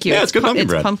bread. Thank you. Yeah, it's good pumpkin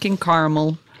bread. It's pumpkin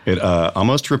caramel. It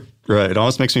almost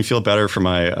makes me feel better for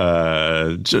my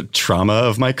trauma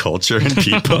of my culture and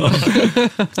people.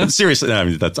 Seriously, I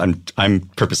mean, I'm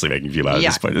purposely making you feel bad at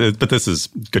this point. But this is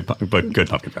good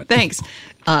pumpkin bread. Thanks.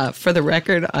 For the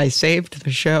record, I saved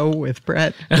the show with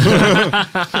bread.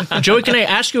 Joey, can I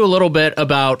ask you a little bit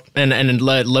about and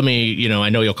let me, I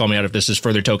know you'll call me out if this is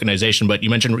further tokenization, but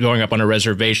you mentioned growing up on a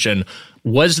reservation.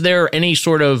 Was there any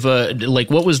sort of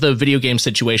what was the video game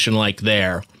situation like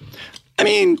there? I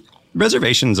mean,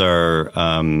 reservations are,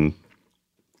 I don't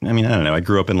know. I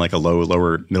grew up in like a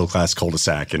lower middle class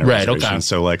cul-de-sac in a reservation. Okay.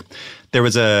 So like there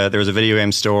was a video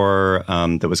game store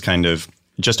that was kind of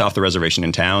just off the reservation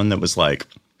in town that was like,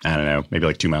 I don't know, maybe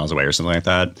like 2 miles away or something like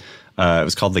that. It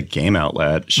was called the Game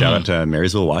Outlet. Shout out to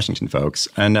Marysville, Washington folks.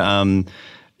 And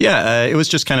it was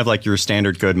just kind of like your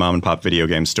standard good mom and pop video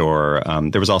game store.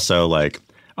 There was also like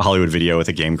a Hollywood Video with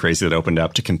a Game Crazy that opened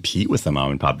up to compete with the mom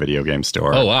and pop video game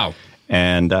store. Oh, wow.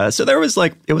 And so there was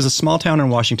it was a small town in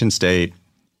Washington State.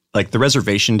 Like the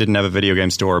reservation didn't have a video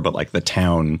game store, but like the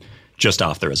town just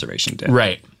off the reservation did.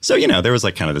 Right. So, there was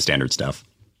like kind of the standard stuff.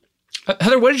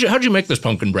 Heather, how'd you make this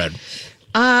pumpkin bread?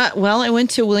 Well, I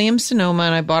went to Williams Sonoma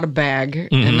and I bought a bag,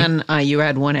 and then you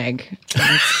had 1 egg.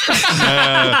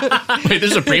 Wait,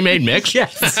 this is a pre-made mix?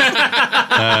 Yes.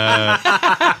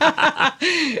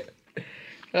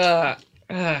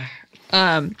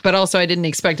 But also, I didn't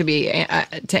expect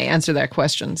to answer that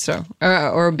question, so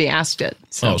or be asked it.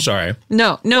 So. Oh, sorry.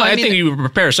 No. Well, I think you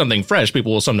prepare something fresh.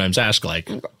 People will sometimes ask, like,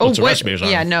 "What's the recipe?" Or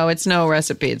something. Yeah, no, it's no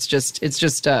recipe. It's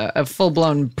just a full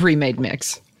blown pre-made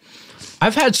mix.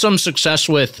 I've had some success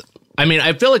with. I mean,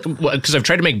 I feel like because I've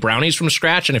tried to make brownies from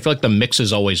scratch, and I feel like the mix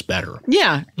is always better.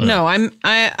 Yeah. No,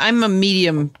 I'm a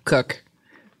medium cook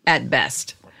at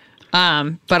best.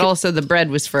 But also the bread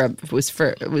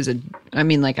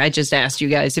I just asked you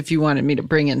guys if you wanted me to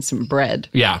bring in some bread.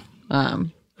 Yeah.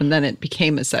 And then it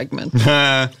became a segment.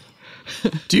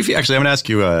 Do you feel, actually, I'm going to ask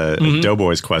you a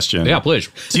Doughboys question. Yeah, please.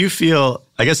 Do you feel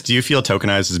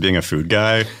tokenized as being a food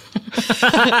guy?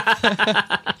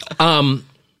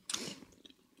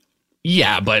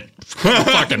 Yeah, but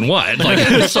fucking what?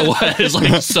 Like, so what? It's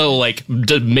like, so like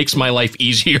makes my life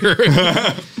easier.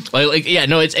 No,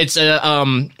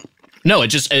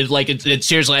 it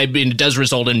seriously, I mean, it does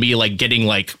result in me like getting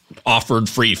like offered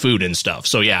free food and stuff.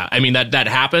 So yeah, I mean that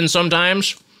happens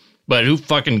sometimes, but who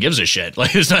fucking gives a shit?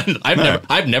 Like, it's not,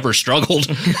 I've never struggled.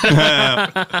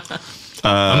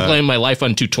 I'm playing my life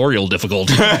on tutorial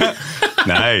difficulty.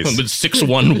 Nice. I'm a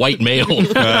 6'1" white male.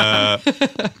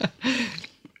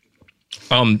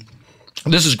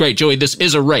 This is great, Joey. This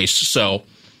is a race, so.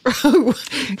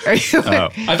 I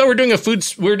thought we were doing a food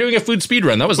speed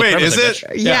run. That was the premise. Wait, is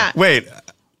it? Yeah. Wait.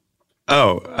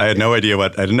 Oh, I had no idea I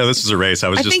didn't know this was a race. I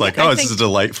was this is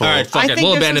delightful. All right, fuck it.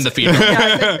 We'll abandon the feed run.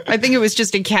 Yeah, I think it was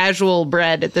just a casual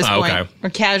bread at this point. Okay. Or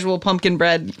casual pumpkin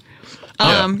bread.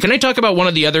 Can I talk about one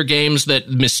of the other games that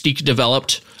Mystique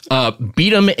developed?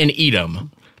 Beat 'em and Eat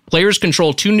 'em. Players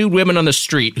control two nude women on the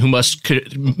street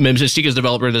Mystique is the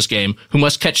developer of this game, who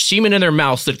must catch semen in their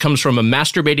mouths that comes from a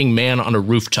masturbating man on a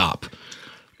rooftop.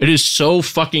 It is so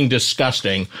fucking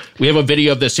disgusting. We have a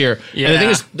video of this here. Yeah. And the thing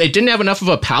is, they didn't have enough of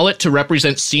a palette to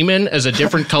represent semen as a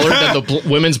different color than the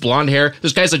women's blonde hair.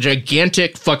 This guy's a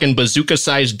gigantic fucking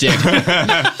bazooka-sized dick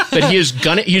that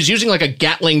he's using like a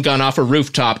Gatling gun off a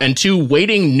rooftop, and two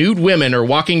waiting nude women are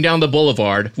walking down the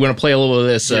boulevard. We're going to play a little of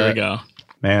this. Here we go.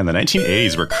 Man, the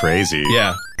 1980s were crazy.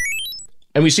 Yeah.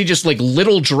 And we see just like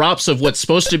little drops of what's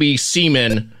supposed to be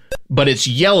semen, but it's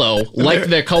yellow, like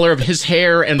the color of his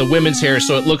hair and the women's hair,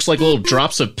 so it looks like little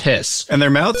drops of piss. And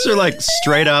their mouths are like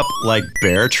straight up like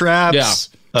bear traps.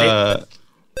 Yeah.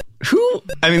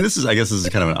 I guess this is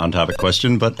kind of an on-topic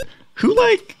question, but who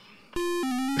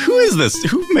is this?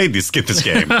 Who made get this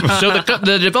game? So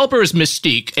the developer is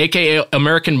Mystique, aka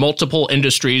American Multiple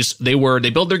Industries. They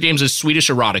build their games as Swedish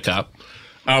erotica.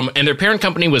 And their parent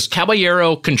company was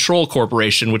Caballero Control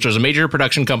Corporation, which was a major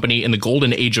production company in the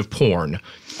golden age of porn.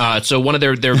 So one of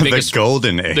their biggest... The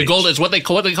golden age. The golden is what they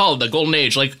call it, the golden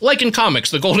age. Like in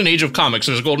comics, the golden age of comics.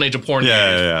 There's a golden age of porn.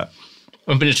 Yeah.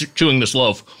 I've been chewing this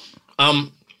loaf.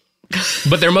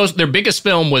 But their biggest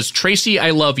film was Tracy, I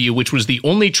Love You, which was the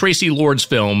only Tracy Lords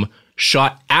film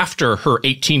shot after her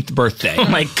 18th birthday. Oh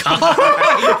my god!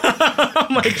 Oh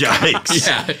my yikes!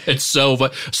 Yeah, it's so.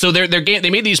 So they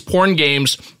made these porn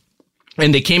games,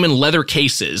 and they came in leather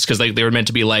cases because they were meant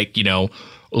to be like, you know,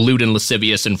 lewd and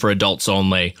lascivious and for adults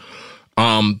only.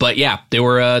 But yeah, they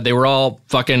were all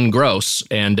fucking gross.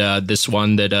 And this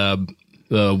one that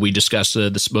we discussed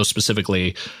this most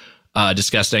specifically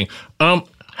disgusting.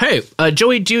 Hey,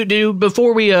 Joey,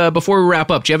 before we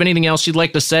wrap up, do you have anything else you'd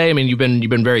like to say? I mean, you've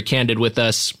been very candid with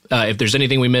us. If there's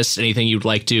anything we missed, anything you'd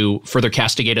like to further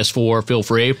castigate us for, feel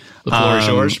free. The floor is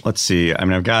yours. Let's see. I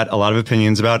mean, I've got a lot of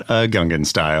opinions about Gungan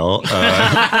style.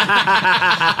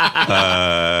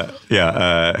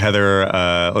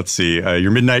 Heather, let's see.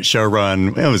 Your midnight show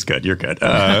run, it was good. You're good.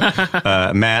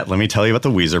 Matt, let me tell you about the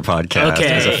Weezer podcast.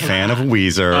 Okay. As a fan of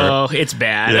Weezer. Oh, it's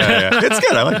bad. Yeah. It's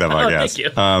good. I like that podcast.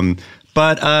 Thank you.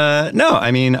 But no,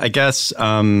 I mean, I guess,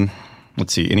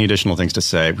 let's see, any additional things to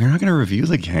say? We're not going to review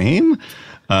the game?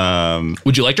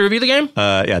 Would you like to review the game?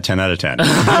 Yeah, 10 out of 10.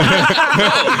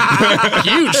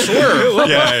 Huge swerve.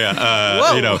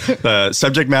 Yeah. You know, the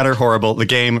subject matter, horrible. The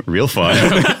game, real fun.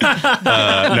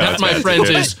 That, my friends,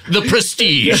 is The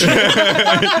Prestige.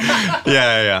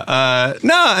 Yeah.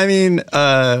 No, I mean,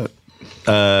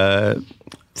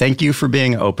 thank you for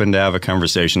being open to have a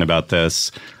conversation about this.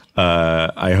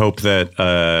 I hope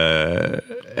that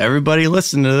everybody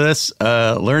listening to this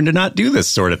learn to not do this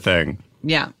sort of thing.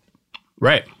 Yeah.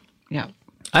 Right. Yeah.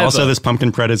 Also, this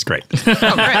pumpkin bread is great.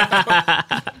 Oh, great.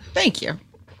 Thank you.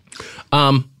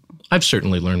 I've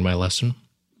certainly learned my lesson.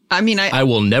 I mean, I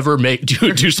will never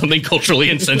do something culturally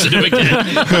insensitive again.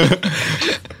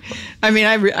 I mean,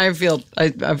 I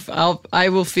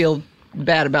will feel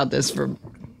bad about this for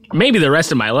maybe the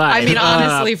rest of my life. I mean,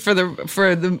 honestly, for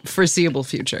the foreseeable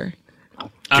future.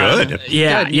 Good.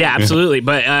 Yeah, absolutely.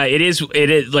 But it is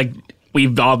like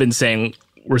we've all been saying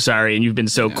we're sorry, and you've been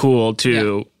so cool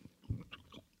to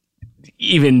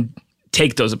even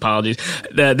take those apologies.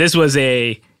 This was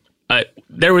it's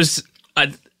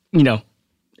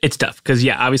tough because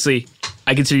obviously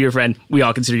I consider you a friend. We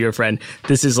all consider you a friend.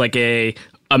 This is like a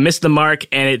miss the mark,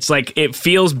 and it's like it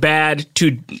feels bad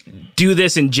to do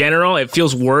this in general. It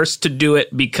feels worse to do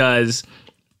it because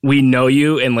we know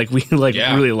you and like we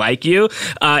really like you.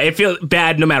 It feels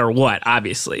bad no matter what,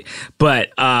 obviously.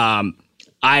 But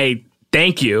I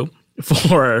thank you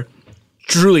for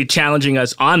truly challenging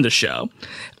us on the show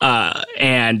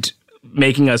and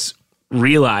making us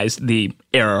realize the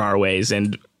error of our ways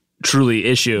and truly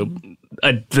issue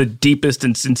the deepest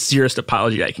and sincerest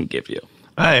apology I can give you.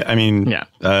 I mean,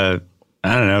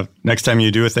 I don't know. Next time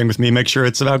you do a thing with me, make sure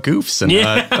it's about goofs and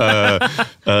not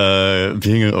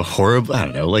being a horrible. I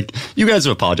don't know. Like, you guys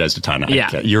have apologized a ton.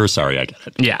 You're sorry. I get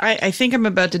it. Yeah. I think I'm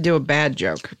about to do a bad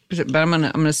joke, but I'm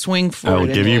gonna swing for it. I'll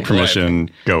give you permission.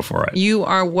 Go for it. You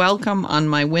are welcome on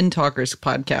my Wind Talkers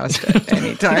podcast at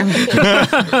any time.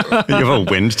 You have a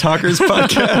Wind Talkers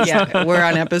podcast? Yeah, we're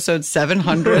on episode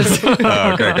 700.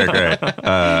 Oh, great.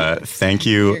 Thank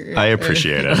you. I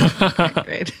appreciate it.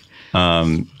 Great.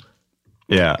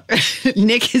 Yeah.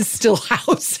 Nick is still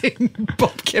housing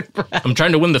Bumpkin Breath. I'm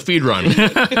trying to win the feed run.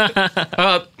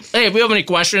 Hey, if you have any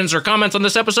questions or comments on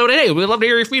this episode, hey, we'd love to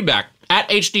hear your feedback at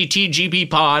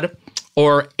HDTGPpod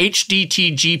or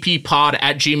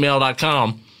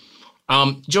HDTGPpod@gmail.com.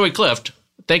 Joey Clift,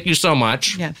 thank you so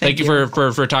much. Yeah, thank you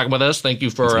for talking with us. Thank you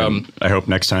for... I hope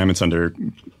next time it's under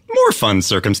more fun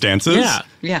circumstances.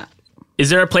 Yeah. Is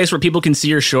there a place where people can see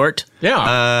your short? Yeah.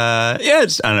 I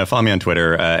don't know. Follow me on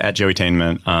Twitter at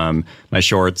Joeytainment. My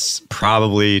short's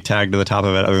probably tagged to the top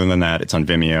of it. Other than that, it's on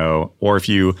Vimeo. Or if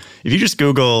you just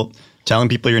Google telling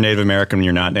people you're Native American when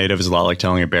you're not Native is a lot like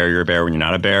telling a bear you're a bear when you're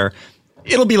not a bear.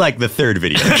 It'll be like the third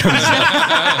video that comes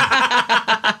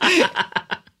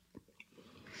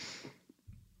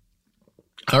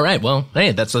up. All right. Well,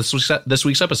 hey, that's this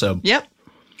week's episode. Yep.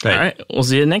 All right. We'll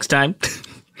see you next time.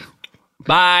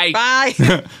 Bye. Bye.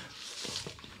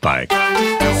 Bye.